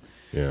 Gossip. though.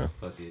 Yeah.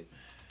 Fuck it.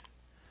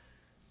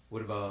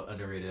 What about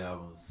underrated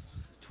albums?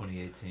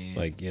 2018.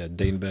 Like, yeah,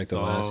 dating back to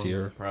last Songs,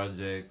 year.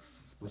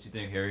 projects. What you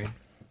think, Harry?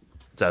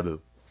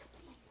 Taboo.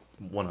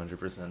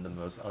 100% the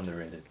most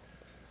underrated,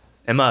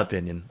 in my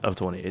opinion, of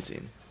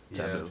 2018.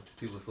 Taboo. Yeah,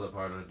 people slept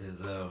hard on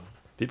Denzel.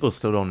 People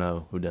still don't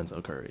know who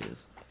Denzel Curry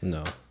is.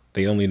 No.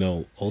 They only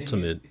know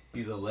Ultimate.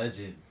 He's a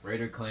legend.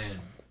 Raider Clan.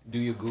 Do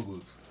your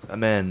Googles. That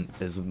man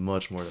is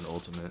much more than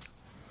Ultimate.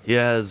 He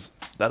has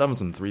that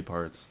album's in 3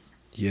 parts.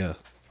 Yeah.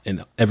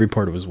 And every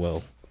part of it as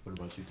well. What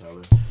about you,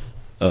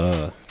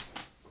 Tyler?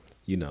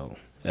 You know,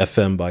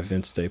 FM by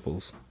Vince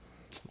Staples.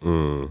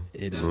 Mm.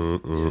 It is.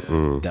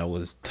 Yeah. That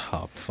was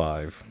top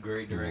 5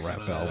 Great direction rap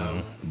on that album.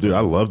 album. Dude, I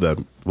love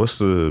that. What's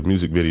the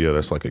music video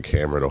that's like a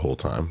camera the whole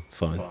time?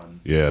 Fun.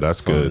 Fun. Yeah,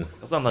 that's good.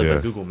 That's on like Yeah.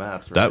 the Google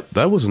Maps, right?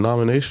 That was a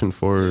nomination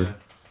for Yeah.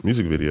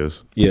 music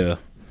videos. Yeah.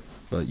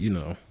 But, you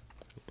know,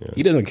 Yeah.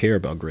 he doesn't care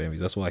about Grammys.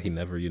 That's why he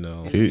never, you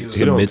know, He don't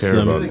submits care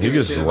them. about. He Give a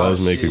just shit loves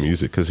about making shit.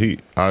 music because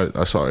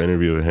I saw an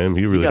interview with him.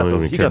 He really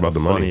don't even care about the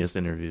money. funniest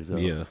interviews. Though.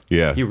 Yeah.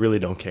 Yeah, He really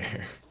don't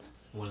care.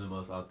 One of the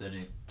most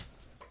authentic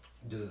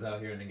dudes out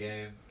here in the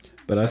game.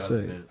 But I Shout out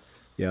to say, Vince.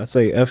 yeah, I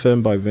say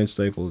FM by Vince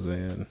Staples.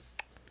 And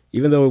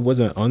even though it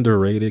wasn't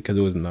underrated because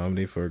it was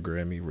nominated for a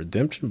Grammy,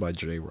 Redemption by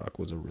J Rock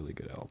was a really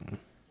good album.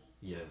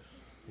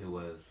 Yes, it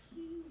was.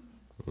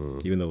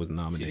 Even though it was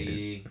nominated.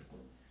 TDE.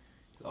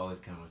 Always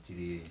count on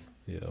TDE.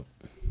 Yeah.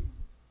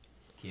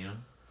 Keon?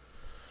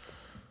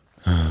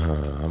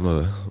 I'm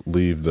gonna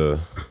leave the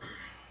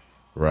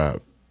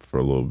rap for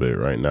a little bit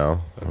right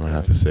now. I'm gonna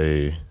have to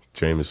say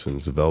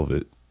Jameson's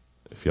Velvet.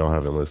 If y'all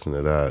haven't listened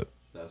to that,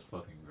 That's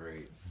fucking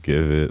great.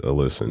 give it a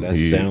listen. That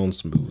sounds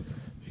smooth.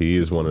 He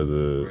is one of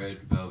the. Red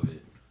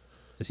Velvet.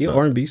 Is he an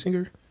R&B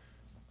singer?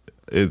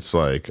 It's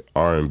like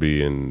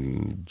R&B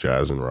and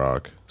jazz and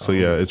rock. So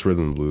yeah, it's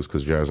rhythm and blues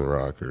because jazz and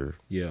rock are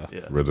Yeah.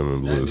 Yeah. rhythm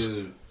and That blues.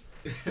 dude.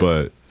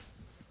 But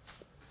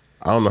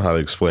I don't know how to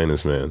explain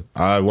this man.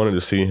 I wanted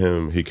to see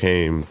him. He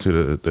came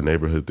to the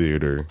neighborhood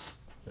theater,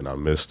 and I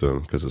missed him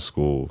because of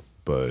school.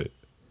 But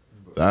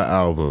that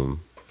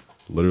album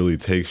literally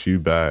takes you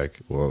back.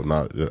 Well,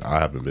 not I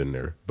haven't been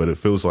there, but it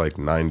feels like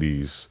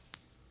 '90s,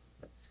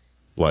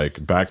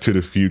 like Back to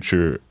the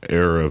Future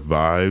era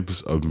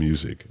vibes of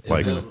music. It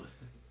Like feels,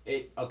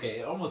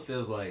 it almost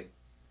feels like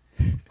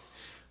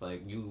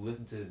like you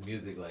listen to his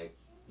music, like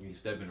you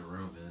step in a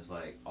room and it's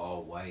like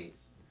all white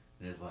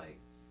and it's like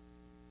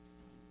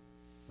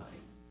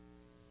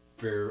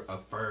a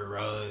fur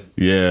rug,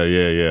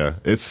 yeah.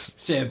 It's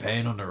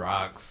champagne on the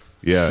rocks.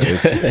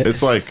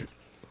 it's like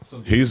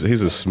Some he's a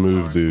dude smooth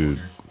guitar in the dude.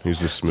 corner.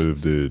 He's a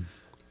smooth dude.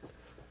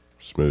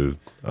 Smooth.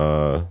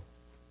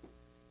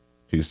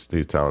 He's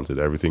talented.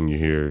 Everything you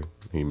hear,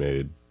 he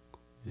made.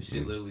 This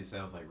shit literally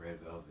sounds like Red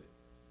Velvet.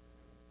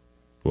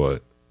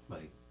 What?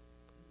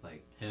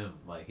 Like him.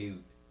 Like he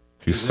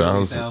He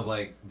literally sounds.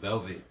 like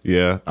Velvet.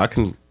 Yeah, I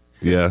can.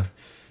 Yeah.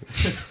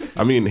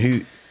 I mean,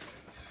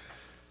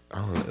 I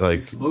don't know, like.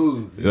 He's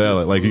smooth. He's Yeah,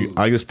 just like smooth.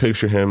 I just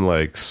picture him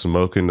like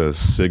smoking a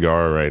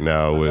cigar right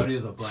now thought he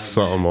was a with black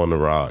something man. on the I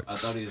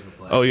rocks. thought he was a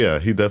black. Oh yeah,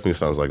 he definitely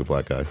sounds like a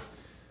black guy.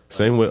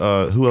 Same with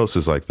who else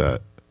is like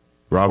that?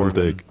 Robin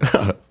Corbin.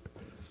 Thicke.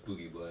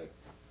 Spooky black.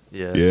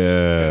 Yeah.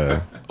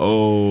 Yeah.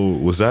 Oh,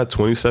 was that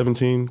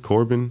 2017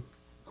 Corbin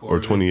or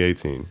Corbin,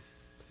 2018?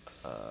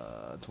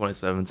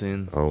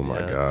 2017. Oh my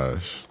Yeah.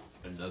 gosh.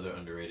 Another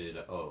underrated.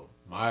 Oh,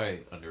 my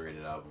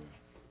underrated album.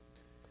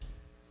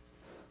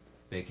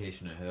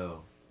 Vacation to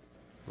Hell.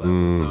 Black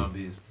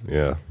Zombies.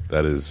 Yeah,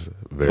 that is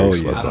very Oh, yeah.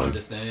 slept I don't on.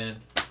 understand.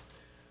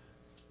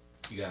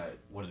 You got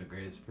one of the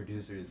greatest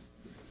producers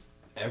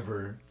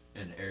ever,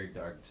 and Eric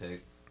the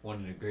Architect. one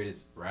of the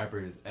greatest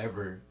rappers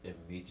ever in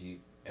Michi,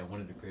 and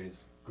one of the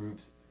greatest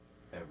groups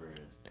ever.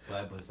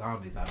 Flatbush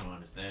Zombies, I don't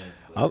understand.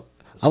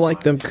 I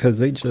like them because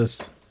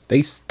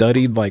they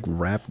studied like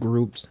rap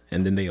groups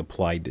and then they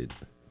applied it.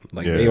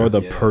 Like they Yeah. are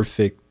the Yeah.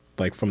 perfect,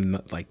 like from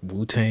like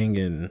Wu-Tang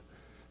and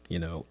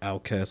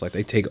Outkast. Like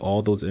they take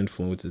all those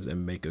influences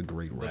and make a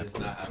great But rap it's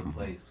group. not out of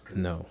place. 'Cause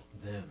No.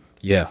 them.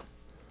 Yeah,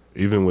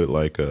 Even with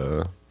like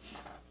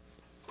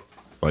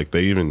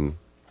they even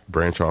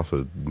branch off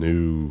of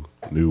new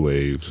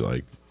waves.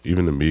 Like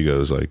even the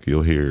Migos, like you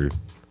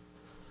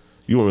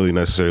won't really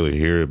necessarily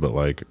hear it, but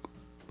like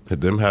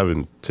them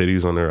having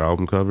titties on their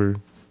album cover.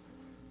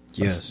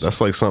 yes.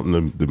 That's like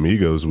something the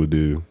Migos would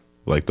do.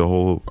 Like the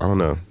whole, I don't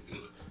know.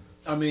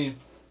 I mean,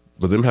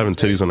 But them having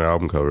titties on their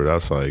album cover,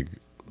 that's like,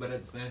 but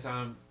at the same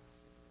time,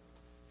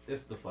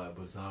 it's the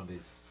Flatbush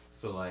Zombies.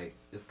 So like,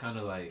 it's kind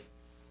of like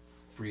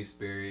Free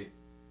Spirit.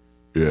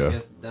 I yeah.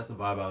 guess that's the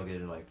vibe I'll get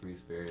in like Free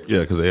Spirit. Yeah,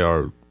 because they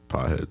are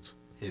potheads.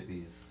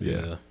 Hippies.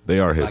 Yeah. They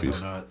are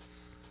hippies. Psychonauts.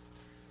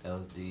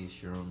 LSD,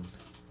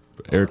 shrooms.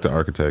 Eric the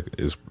Architect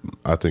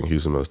I think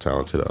he's the most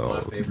talented He's of all my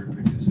of them. favorite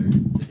producer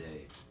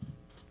today.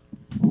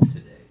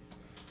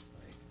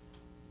 Like,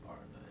 bar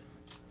none.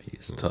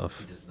 He's tough.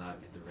 He does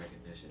not get the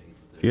recognition he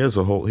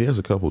deserves. He has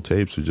a couple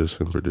tapes of just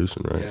him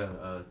producing, right?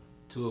 Yeah,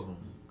 two of them.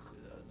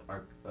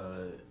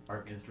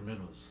 Arc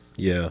instrumentals.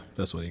 Yeah,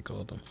 that's what he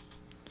called them.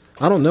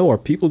 I don't know. Are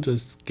people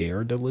just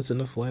scared to listen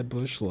to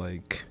Flatbush?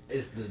 Like,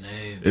 It's the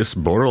name. It's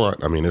borderline.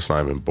 I mean, it's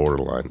not even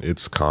borderline.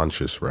 It's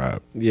conscious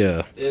rap.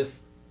 yeah,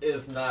 It's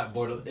not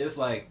border. It's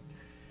like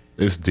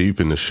It's deep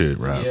in the shit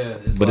rap. yeah.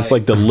 but it's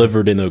like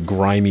delivered in a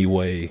grimy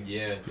way.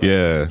 yeah. Like,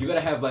 Yeah. You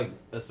gotta have like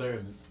a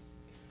certain.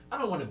 I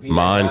don't want to be that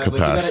Mind guy, but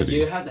capacity.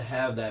 you have to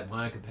have that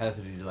mind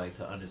capacity to like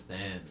to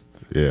understand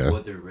Yeah.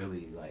 what they're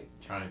really like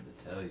trying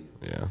to tell you.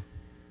 Yeah.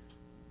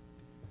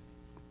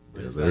 But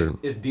Yeah, it's they're- like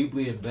it's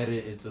deeply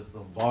embedded into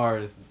some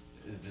bars.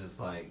 It's just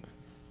like,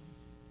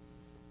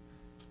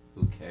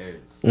 who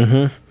cares?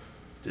 Mm-hmm.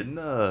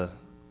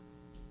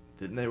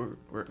 Didn't they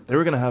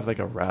were gonna have like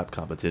a rap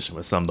competition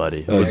with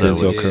somebody? Oh, Was that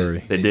Denzel what-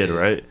 Curry. They did,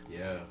 right?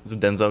 Yeah, Was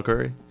it Denzel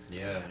Curry?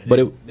 yeah. And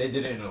But they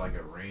did it in like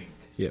a ring.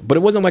 Yeah, but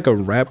it wasn't like a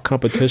rap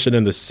competition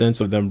in the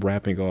sense of them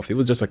rapping off. It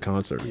was just a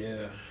concert.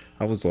 Yeah.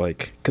 I was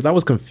like, because I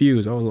was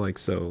confused. I was like,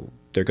 so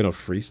they're gonna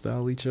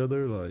freestyle each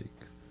other, like?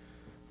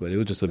 But it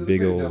was just a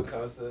big old.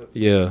 concept.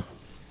 Yeah,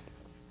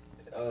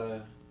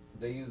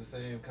 They use the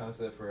same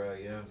concept for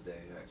Yams Day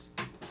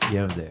actually.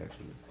 Yams Day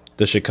actually.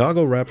 the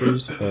Chicago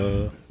rappers.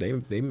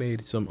 They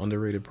made some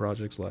underrated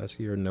projects last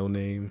year. No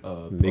Name,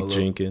 Mick Polo.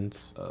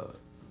 Jenkins, That's-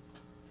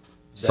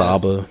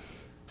 Saba,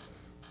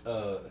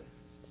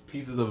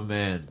 Pieces of a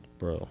Man.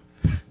 bro.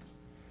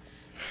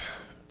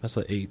 That's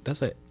a 8.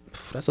 That's a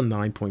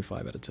 9.5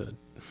 out of 10.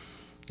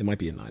 It might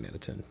be a 9 out of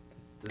 10.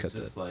 It's Cut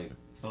just like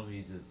something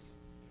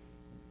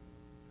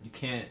you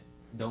can't.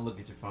 Don't look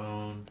at your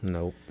phone.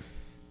 Nope.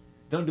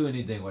 Don't do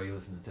anything while you're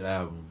listening to the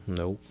album.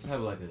 Nope. Just have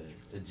like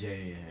a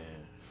J in your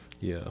hand.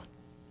 Yeah. Light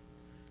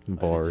a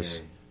Bars.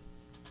 J.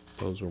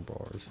 Those were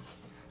bars.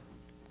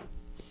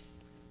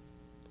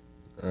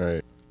 All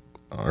right.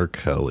 R.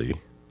 Kelly.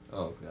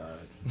 Oh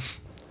god.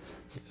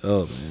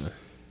 Oh man.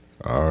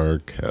 R.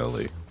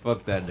 Kelly.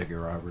 Fuck that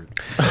nigga Robert.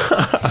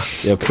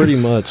 Yeah, pretty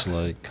much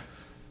like.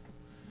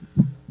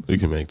 We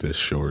can make this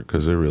short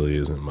because there really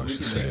isn't much We to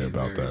can say make it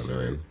about very that, short.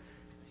 man.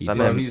 He That did.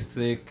 Bro, man- he's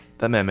sick.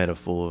 That man made a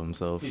fool of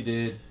himself. He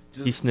did.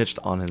 Just, He snitched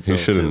on He himself.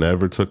 should have too.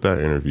 never took that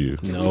interview.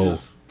 can we No.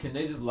 can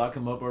they just lock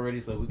him up already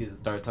so we can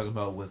start talking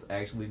about what's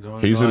actually going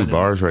on? He's in and-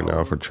 bars right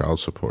now for child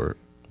support.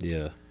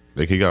 Yeah.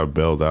 Like he got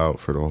bailed out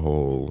for the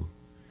whole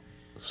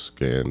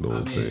scandal I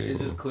mean, thing. it's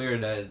just clear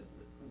that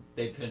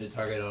they pinned a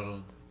target on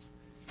him.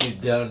 He's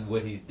done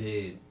what he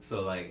did.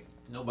 So like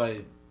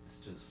nobody. It's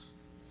just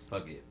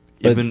fuck it.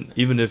 But-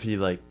 Even if he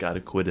like got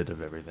acquitted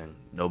of everything,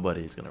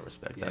 nobody's gonna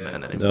respect that Yeah.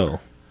 man anymore. No.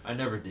 I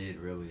never did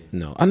really.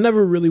 No. I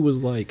never really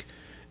was like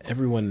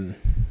everyone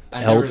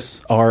I never-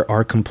 else.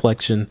 Our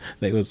complexion.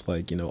 They was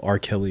like R.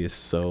 Kelly is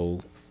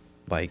so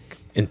like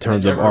in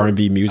terms of I never-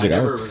 R&B music. I I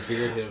never was-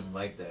 revered him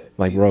like that.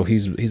 like bro,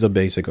 he's a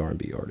basic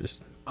R&B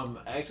artist. I'm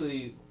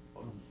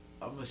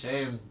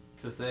ashamed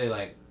to say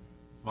like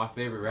my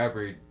favorite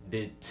rapper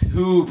did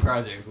 2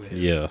 projects with him.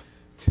 Yeah.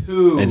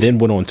 2. And then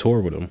went on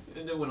tour with him.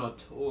 and then went on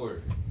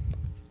tour.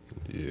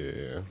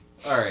 Yeah.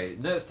 All right,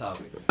 next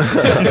topic.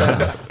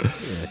 Yeah,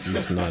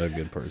 he's not a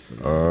good person.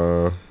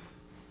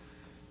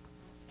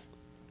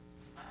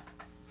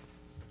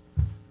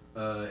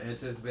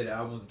 Anticipated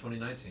albums of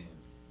 2019.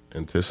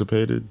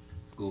 Anticipated?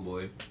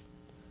 Schoolboy.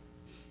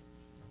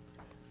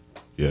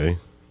 Yay.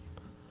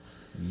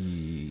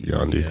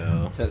 Yandi.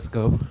 Yeah.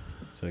 Tesco.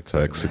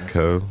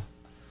 Texaco.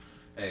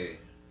 Hey,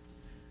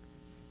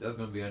 that's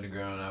gonna be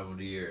underground album of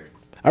the year.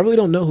 I really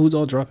don't know who's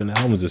all dropping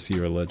albums this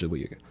year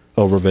allegedly.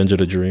 Oh, Revenge of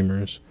the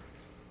Dreamers.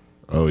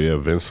 Oh yeah,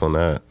 Vince on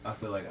that. I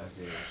feel like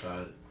Isaiah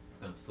Rashad is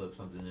gonna slip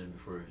something in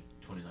before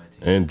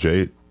 2019. And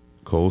J.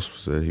 Cole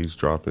said he's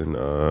dropping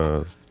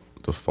the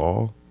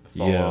fall.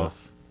 Fall Yeah.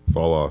 off.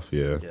 Fall off,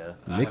 yeah. Yeah.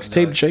 I have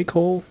Mixtape not- J.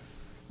 Cole.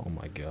 Oh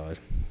my god.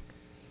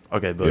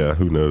 Okay, but yeah,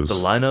 who knows? the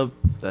lineup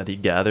that he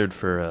gathered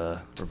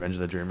for Revenge of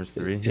the Dreamers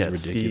 3 Is he had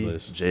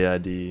ridiculous. Ski,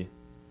 JID,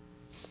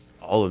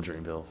 all of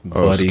Dreamville.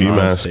 Oh, Buddy, Ski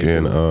Mask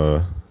Unstable.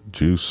 and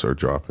Juice are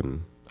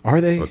dropping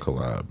Are they? a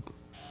collab.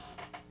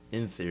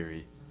 In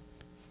theory,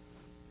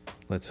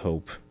 Let's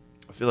hope.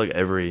 I feel like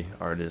every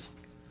artist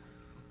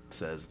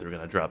says they're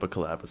gonna drop a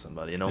collab with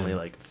somebody, and only Yeah.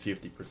 like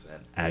 50%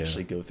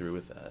 actually go through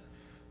with that.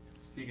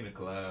 Speaking of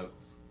collabs,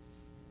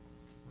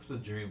 what's a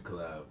dream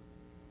collab?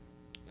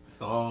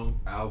 Song,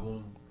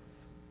 album,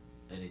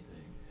 anything.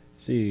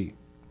 See,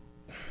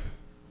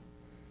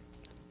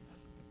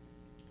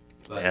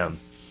 Like, Damn,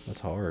 that's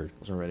hard.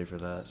 wasn't ready for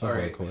that. a All hard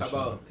right, how question.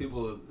 about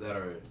people that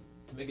are,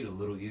 to make it a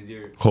little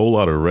easier? Whole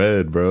lot of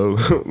red, bro.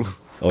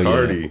 Oh,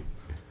 Cardi. yeah.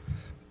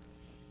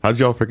 How'd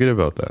y'all forget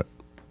about that?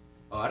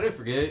 Oh, I didn't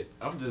forget.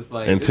 I'm just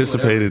like, it's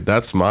Anticipated.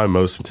 That's my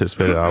most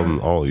anticipated album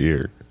all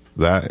year.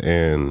 That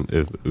and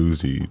if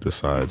Uzi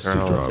decides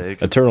Eternal to drop.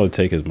 Take. Eternal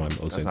Take is my most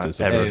That's not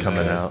anticipated. ever Hey,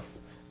 coming man. out.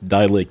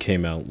 Dilate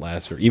came out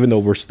last year, even though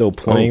we're still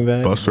playing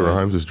that. Busta but-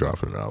 Rhymes is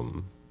dropping an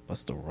album.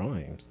 Busta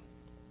Rhymes.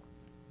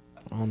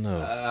 I don't know.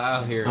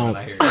 I'll hear it Oh. when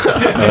I hear it.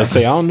 I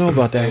say I don't know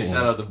about that Hey, one.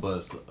 shout out to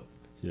Buzz. though.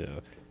 Yeah,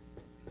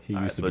 he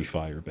All used right, to be but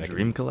fire back.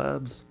 Dream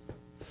collabs?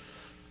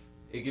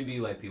 It can be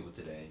like people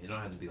today. You don't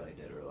have to be like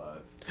dead or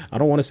alive. I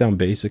don't want to sound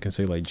basic and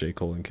say like J.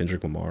 Cole and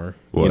Kendrick Lamar.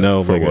 You What?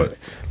 know, For like what?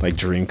 like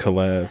dream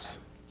collabs.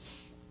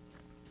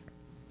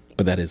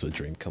 But that is a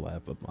dream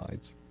collab of mine.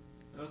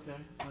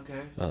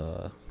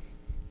 Okay.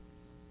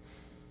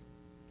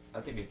 I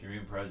think a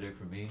dream project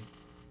for me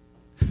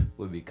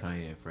would be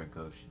Kanye and Frank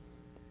Ocean.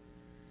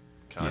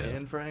 Kanye Yeah.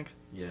 and Frank?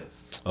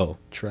 Yes. Oh,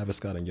 Travis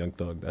Scott and Young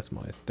Thug. That's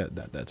mine.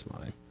 That's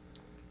mine.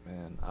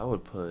 Man, I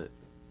would put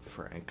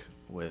Frank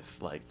with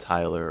like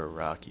Tyler or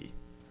Rocky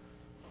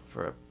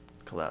for a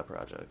collab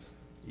project.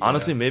 Yeah.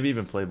 Honestly, maybe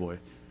even Playboy.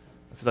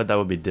 I feel like that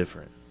would be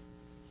different.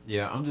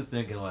 Yeah, I'm just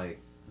thinking like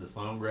the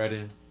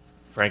songwriting.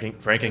 Frank and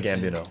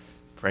Gambino.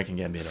 Frank and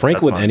Gambino. Frank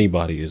That's with mine.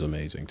 anybody is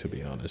amazing. To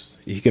be honest,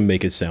 he can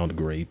make it sound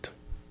great.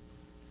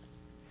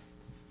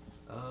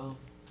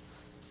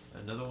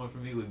 Another one for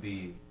me would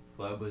be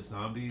Flatbush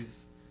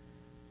Zombies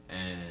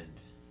and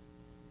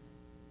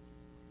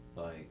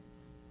like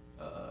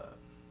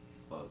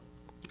fuck.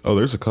 Oh,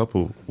 there's a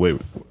couple.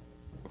 Wait,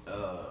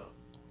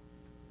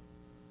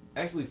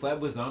 Actually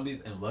Flatbush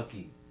Zombies and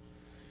Lucky.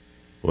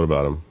 what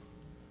about him?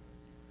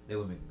 They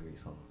would make a great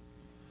song.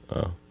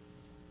 Oh,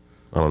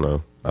 I don't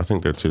know. I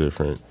think they're two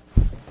different.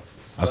 I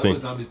Flatbush think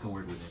Zombies can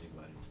work with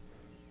anybody.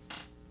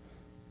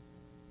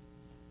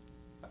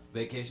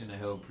 Vacation to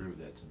Hell proved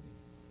that to me.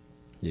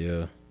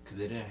 Yeah, Because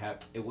they didn't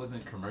have, it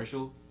wasn't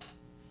commercial,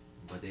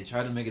 but they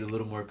tried to make it a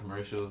little more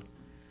commercial,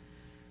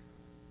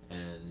 and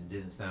it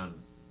didn't sound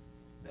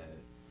bad.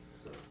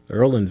 So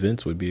Earl and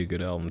Vince would be a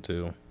good album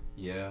too.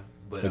 yeah,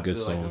 but A I good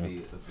feel like song. it'll be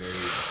a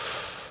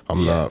very I'm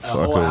Yeah, not a whole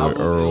fucking with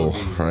album, Earl it'll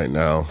be- right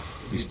now.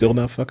 You still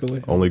not fucking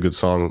with? Only good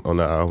song on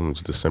that album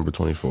is December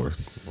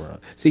 24th. Right.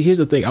 See, here's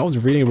the thing. I was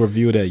reading a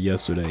review of that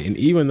yesterday, and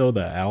even though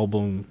the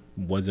album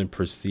wasn't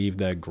perceived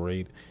that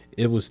great,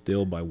 it was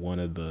still by one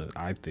of the,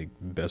 I think,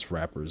 best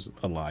rappers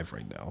alive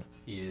right now.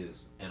 he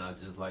is, and I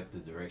just like the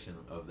direction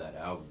of that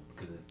album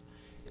because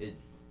it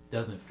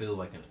doesn't feel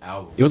like an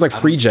album. It was like I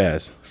free don't-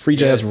 jazz, free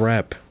jazz Yes.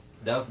 rap.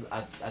 That was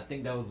I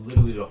think that was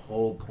literally the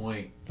whole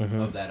point Mm-hmm.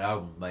 of that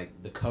album. Like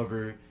the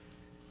cover,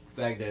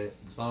 the fact that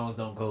the songs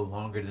don't go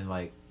longer than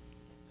like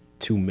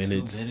 2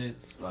 minutes. 2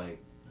 minutes, like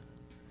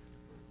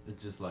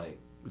it's just like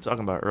We're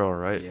talking about Earl,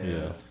 right? yeah.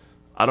 Yeah.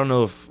 I don't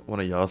know if one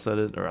of y'all said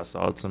it or I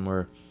saw it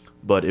somewhere,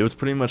 but it was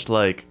pretty much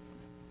like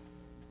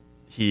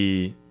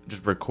he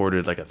just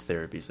recorded like a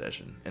therapy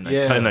session and like,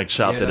 kind of like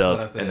chopped it that's what up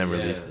I said, and then yeah.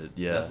 released it.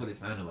 Yeah. That's what it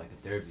sounded like,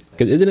 a therapy session.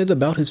 Because isn't it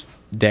about his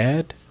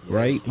dad, Yeah,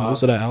 right? his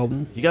Most of the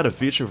album? He got a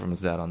feature from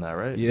his dad on that,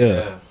 right?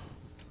 Yeah.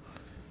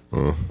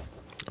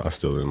 I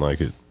still didn't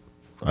like it.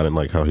 I didn't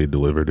like how he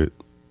delivered it.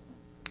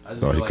 I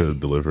just Thought feel he could have like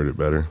delivered it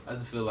better. I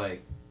just feel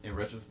like in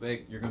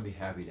retrospect, you're gonna be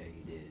happy that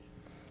he did.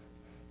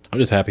 I'm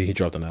just happy he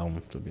dropped an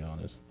album, to be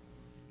honest.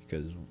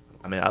 Because,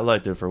 I mean, I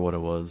liked it for what it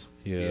was.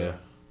 yeah.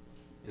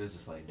 It was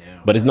just like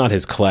damn. But it's not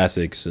his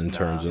classics in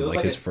terms It of was like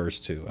like his a-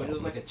 first two But it was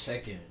albums. like a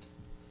check-in. It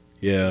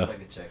Yeah. was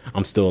like a check-in.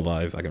 I'm still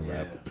alive. I can Yeah.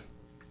 rap.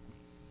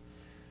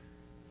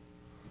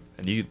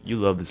 And you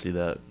love to see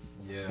that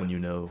Yeah. when you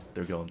know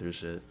they're going through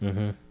shit.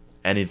 Mm-hmm.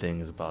 Anything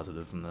is a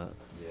positive from that.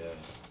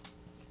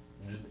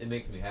 Yeah. It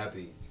makes me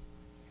happy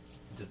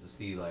just to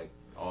see like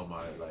all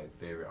my like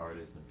favorite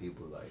artists and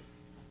people like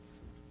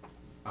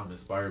I'm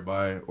inspired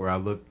by or I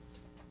look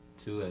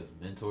to as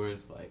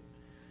mentors like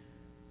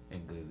in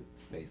good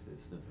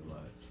spaces in their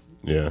lives.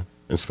 Yeah,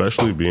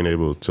 especially being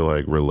able to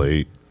like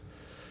relate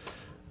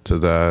to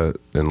that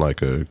in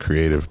like a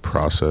creative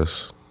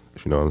process.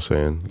 If you know what I'm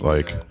saying,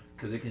 like Yeah.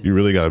 'Cause it can you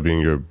really got to be in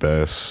your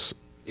best.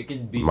 it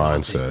can be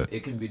mindset. daunting.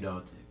 It can be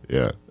daunting.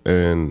 Yeah,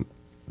 and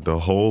the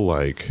whole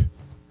like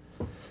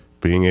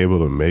being able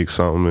to make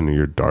something in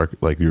your dark,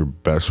 like your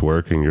best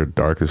work in your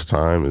darkest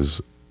time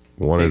is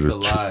one Takes of a the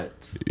lot.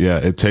 yeah,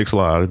 it takes a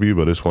lot out of you,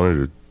 but it's one of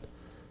the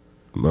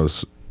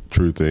most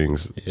true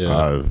things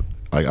Yeah.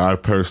 like I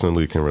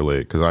personally can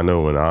relate because I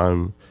know when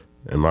I'm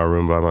in my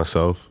room by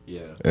myself,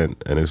 Yeah. and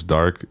it's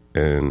dark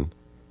and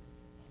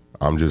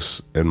I'm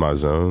just in my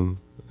zone,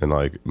 and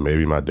like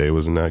maybe my day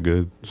wasn't that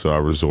good, so I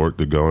resort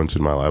to going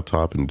to my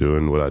laptop and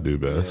doing what I do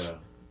best.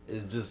 Yeah.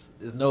 It's just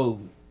there's no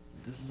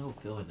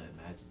feeling that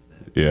matches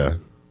that. Yeah.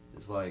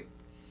 It's like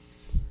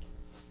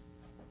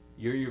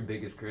you're your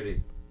biggest critic,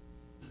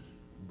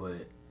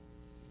 but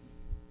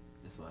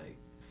it's like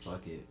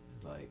fuck it.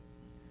 Like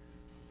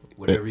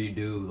whatever you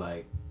do,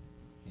 like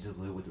you just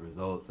live with the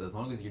results. As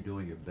long as you're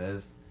doing your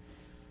best,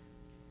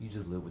 you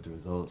just live with the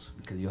results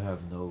because you'll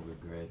have no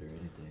regret or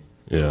anything.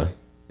 So Yeah.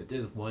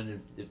 like,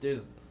 if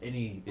there's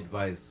any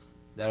advice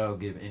that I'll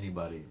give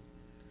anybody,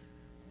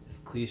 as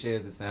cliche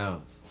as it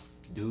sounds,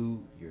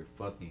 do your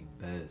fucking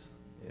best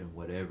in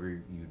whatever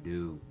you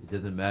do. It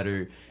doesn't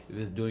matter if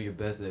it's doing your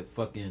best at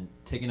fucking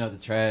taking out the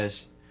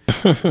trash.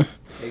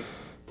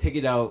 take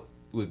it out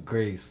with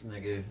grace,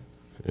 nigga.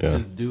 Yeah.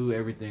 Just do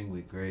everything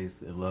with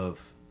grace and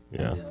love.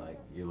 Yeah. And then, like,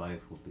 your life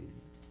will be...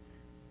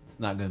 It's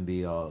not going to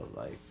be all,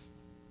 like...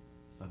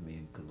 I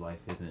mean, because life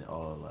isn't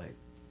all, like,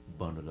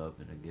 bundled up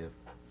in a gift.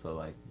 So,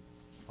 like,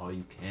 all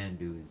you can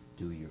do is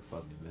do your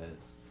fucking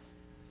best.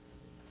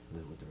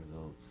 Live with the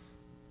results.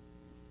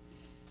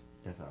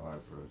 That's how I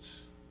approach.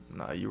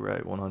 Nah, you're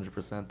right,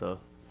 100% though.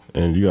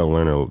 And you gotta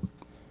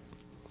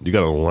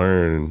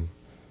learn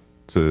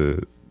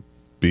to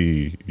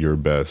be your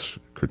best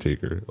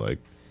critiquer. Like,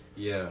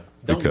 Yeah.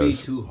 Don't be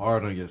Because- too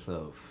hard on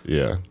yourself.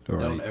 yeah. Don't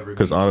Right. ever be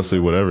Because too honestly,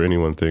 hard. whatever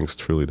anyone thinks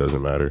truly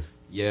doesn't matter.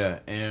 Yeah,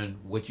 and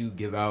what you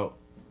give out,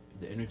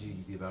 the energy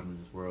you give out in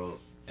this world,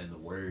 and the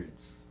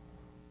words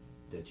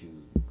that you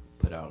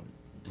put out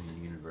in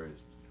the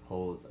universe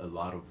holds a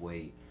lot of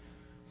weight.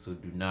 So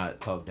do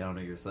not talk down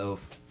on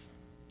yourself.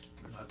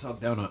 Do not talk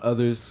down on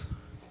others.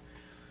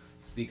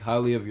 Speak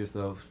highly of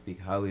yourself. Speak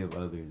highly of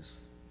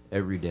others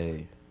every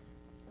day,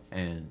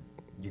 and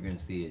you're gonna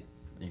see it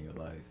in your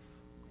life.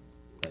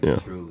 Like, Yeah.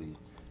 truly,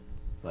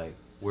 like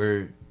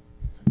we're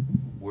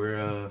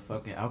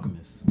fucking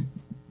alchemists.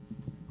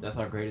 That's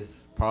our greatest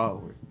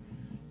power.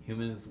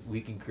 Humans,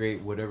 we can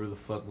create whatever the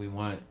fuck we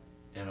want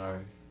in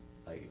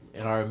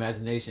our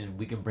imagination.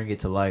 We can bring it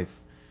to life.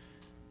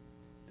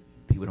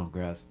 People don't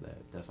grasp that.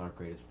 That's our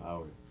greatest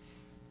power.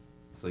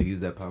 So use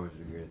that power to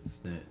the greatest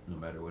extent, no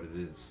matter what it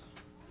is.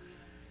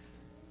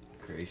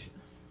 Creation.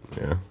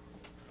 Yeah.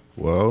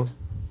 Well,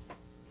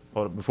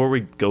 Well, before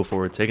we go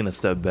forward, taking a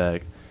step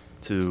back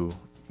to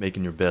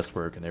making your best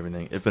work and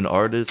everything. If an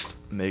artist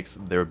makes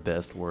their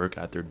best work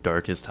at their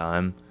darkest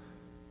time,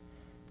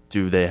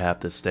 do they have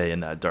to stay in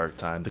that dark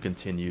time to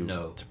continue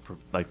No.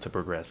 to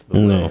progress the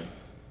No. way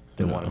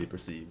they want No. to be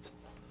perceived?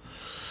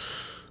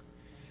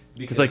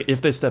 Because like if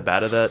they step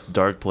out of that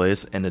dark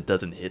place and it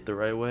doesn't hit the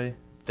right way,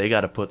 they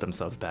got to put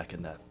themselves back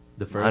in that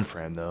The mind first-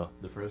 frame though.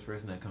 the first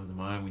person that comes to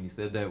mind when you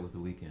said that was The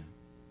Weeknd.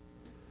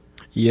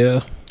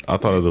 Yeah. I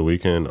thought of The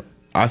Weeknd.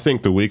 I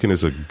think The Weeknd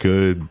is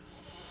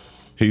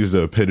he's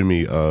the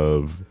epitome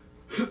of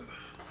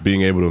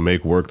being able to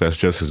make work that's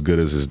just as good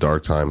as his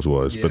dark times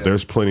was. Yeah. But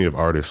there's plenty of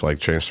artists like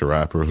Chance the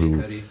Rapper who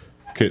Cudi.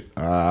 could,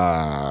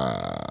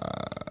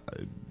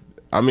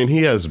 I mean,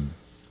 he has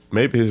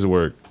maybe his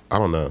work. I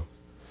don't know.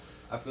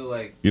 I feel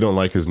like, You don't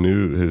like his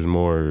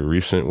more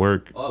recent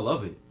work? oh, I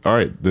love it. All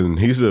right, then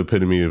he's the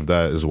epitome of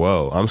that as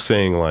well. I'm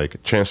saying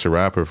like Chance the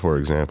Rapper, for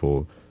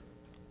example.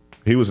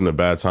 He was in a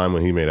bad time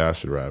when he made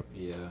acid rap.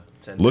 Yeah.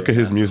 Look at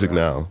his Acid music rap.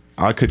 now.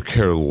 I could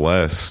care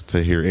less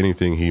to hear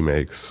anything he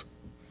makes.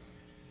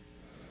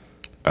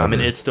 I mean,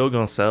 ever. it's still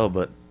gonna sell,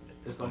 but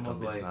It's not gonna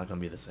almost be, it's like not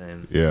gonna be the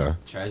same. Yeah.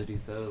 tragedy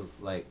sells.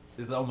 Like,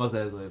 it's almost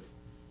as if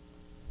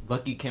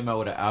Lucky came out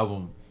with an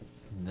album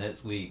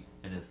next week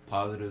and it's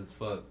positive as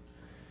fuck.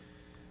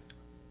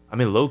 I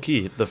mean, low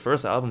key, the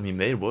first album he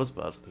made was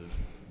positive.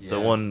 The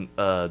Yeah. one,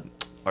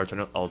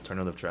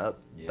 alternative trap,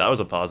 Yeah. that was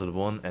a positive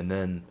one, and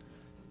then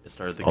it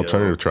started to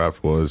Alternative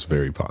Trap was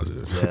very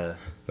positive. Go.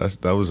 Yeah,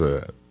 That was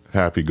a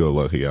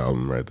happy-go-lucky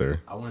album right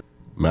there. I want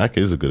Mac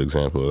is a good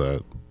example of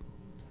that.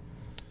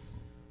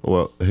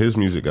 Well, his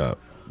music got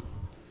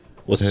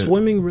Was Yeah.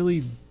 swimming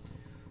really?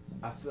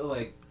 I feel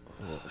like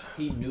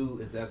he knew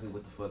exactly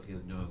what the fuck he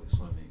was doing with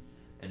swimming,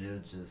 and it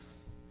was just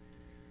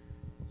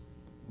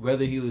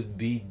whether he would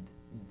be,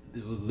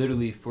 it was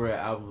literally for an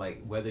album,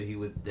 like whether he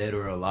was dead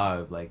or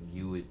alive, like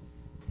you would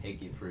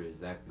take it for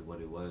exactly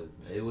what it was.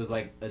 It was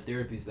like a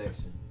therapy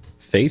section.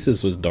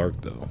 Faces was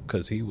dark though,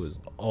 because he was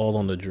all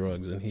on the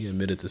drugs, and he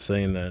admitted to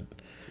saying that.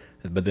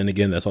 But then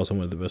again, that's also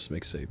one of the best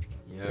mixtapes,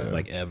 Yeah,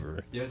 like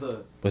ever. there's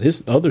a But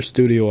his other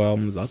studio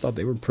albums, I thought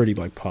they were pretty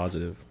like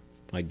positive.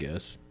 I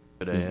guess.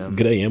 Good AM.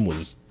 Good AM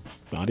was.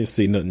 I didn't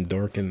see nothing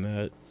dark in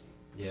that.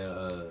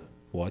 yeah.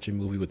 Watching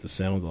movie with the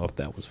sound off,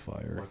 that was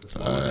fire. What's the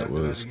song that after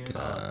was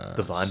again?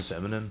 Divine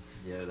Feminine,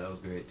 Yeah, that was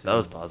great too. that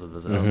was positive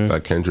as hell. Mhm.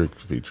 that Kendrick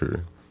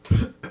feature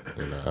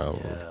in the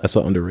album. Yeah. That's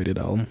an underrated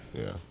album.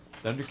 Yeah.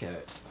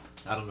 Thundercat.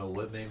 I don't know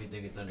what made me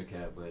think of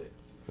Thundercat, but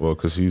Well,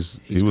 because he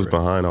He's was great.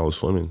 behind I Was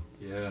Swimming.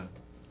 yeah.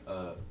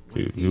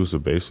 He was the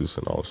bassist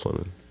in I Was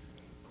Swimming.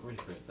 Pretty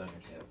for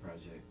Thundercat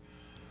project.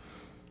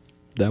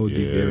 That would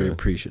be very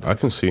appreciative. I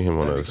can see him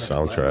on a That'd be kinda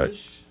soundtrack.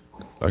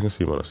 Flatbush. I can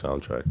see him on a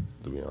soundtrack.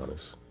 To be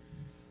honest,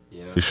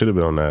 Yeah. he should have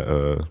been on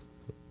that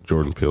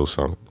Jordan Peele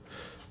song.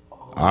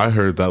 I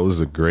heard that was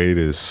the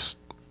greatest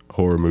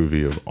horror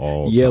movie of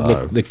all Yeah,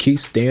 time. the Keith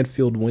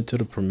Stanfield went to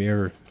the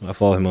premiere. I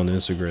follow him on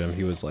Instagram.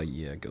 He was like,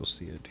 "Yeah, go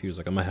see it." He was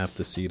like, "I'm gonna have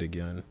to see it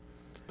again."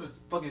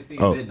 Fucking seen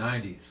Oh.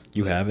 mid-90s.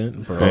 You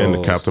haven't, bro? And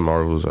the Captain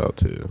Marvel's out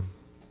too.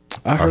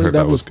 I I heard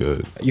that was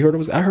good. You heard it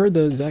was? I heard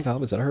the exact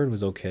opposite. I heard it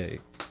was okay.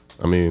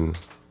 I mean,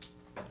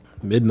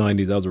 Mid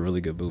 '90s, that was a really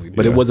good movie,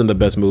 but Yeah. it wasn't the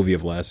best movie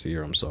of last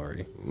year. I'm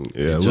sorry.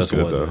 yeah, it was just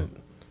good wasn't.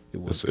 though.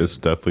 It was. It's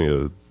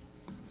definitely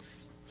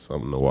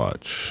something to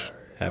watch.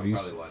 Have you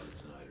Probably watch it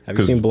tonight. have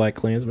you seen Black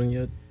Klansman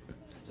yet,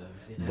 Still haven't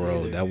seen that bro?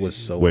 either. That was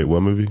so. Wait,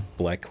 what movie?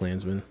 Black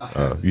Klansman,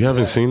 You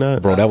haven't seen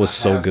that, bro. That was I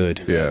so have good.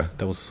 seen that. Yeah,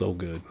 That was so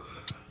good.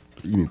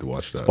 you need to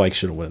watch that. Spike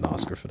should have won an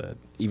Oscar for that,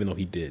 even though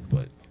he did,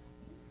 but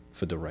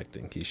for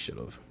directing, he should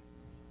have.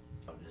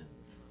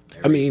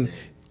 I mean, Everything.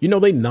 you know,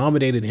 they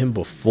nominated him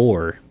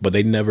before, but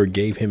they never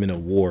gave him an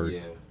award.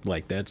 Yeah.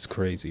 Like, that's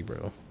crazy,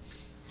 bro.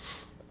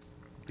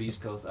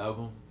 Beast Coast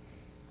album.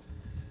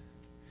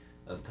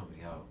 That's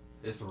coming out.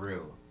 It's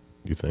real.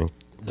 You think?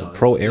 No,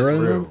 Pro it's Era,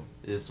 real. though?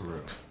 It's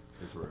real.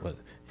 It's real. What?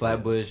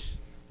 Flatbush,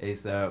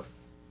 ASAP,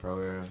 Pro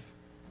Era.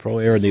 Pro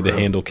Era need to real.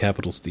 handle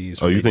Capital Steez.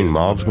 Oh, you think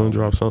Mob's gonna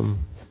drop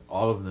something?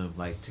 All of them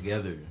like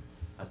together.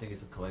 I think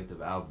it's a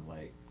collective album.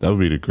 That would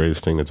be the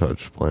greatest thing to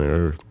touch planet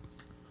Earth.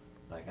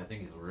 Like I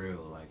think it's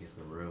real. Like it's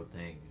a real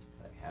thing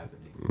like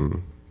happening.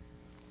 Mm.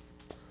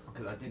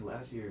 Because I think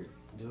last year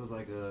there was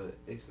like a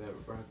ASAP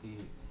Rocky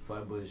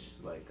Flatbush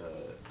like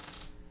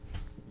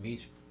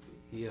Meech.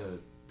 He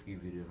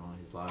previewed it on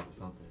his live or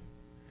something.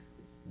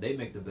 They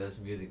make the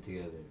best music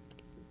together.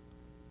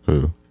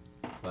 Who?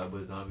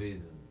 Flatbush Zombies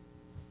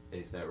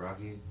and ASAP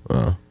Rocky.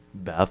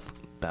 Bath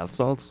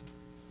salts.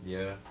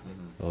 Yeah.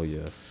 Oh,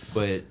 yeah.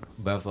 But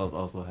Bath Salts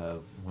also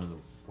have one of the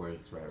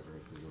worst rap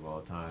verses of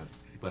all time.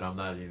 But I'm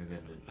not even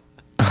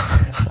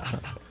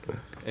gonna.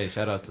 Hey,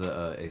 shout out to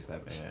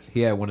ASAP. Man.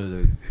 He had one of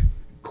the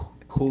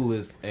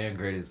coolest and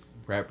greatest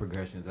rap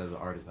progressions as an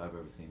artist I've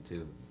ever seen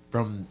too.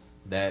 From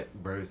that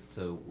verse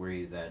to where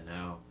he's at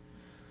now,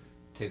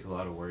 takes a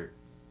lot of work,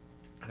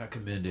 and I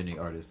commend any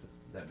artist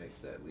that makes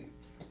that leap.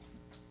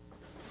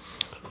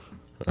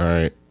 All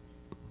right.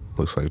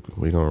 Looks like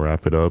we're gonna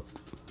wrap it up.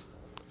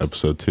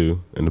 Episode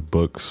 2 in the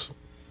books.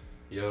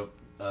 Yep.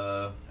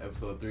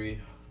 Episode 3.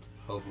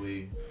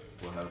 Hopefully,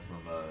 we'll have some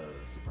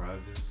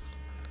surprises.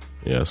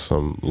 Yeah,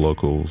 some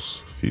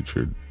locals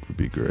featured would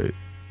be great.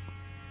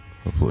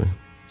 Hopefully.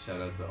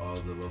 Shout out to all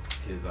the local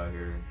kids out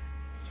here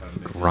trying to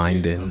make their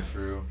Grinding. dreams come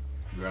true.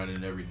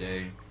 Grinding every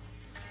day.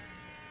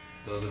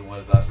 Those are the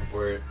ones I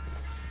support.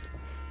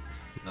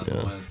 Not the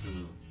Yeah. ones who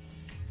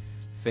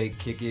fake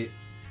kick it,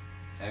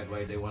 act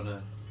like they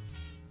wanna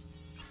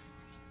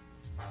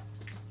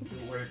do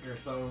work or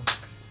something.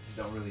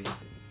 Don't really.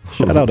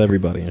 Shout out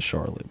everybody in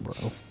Charlotte, bro.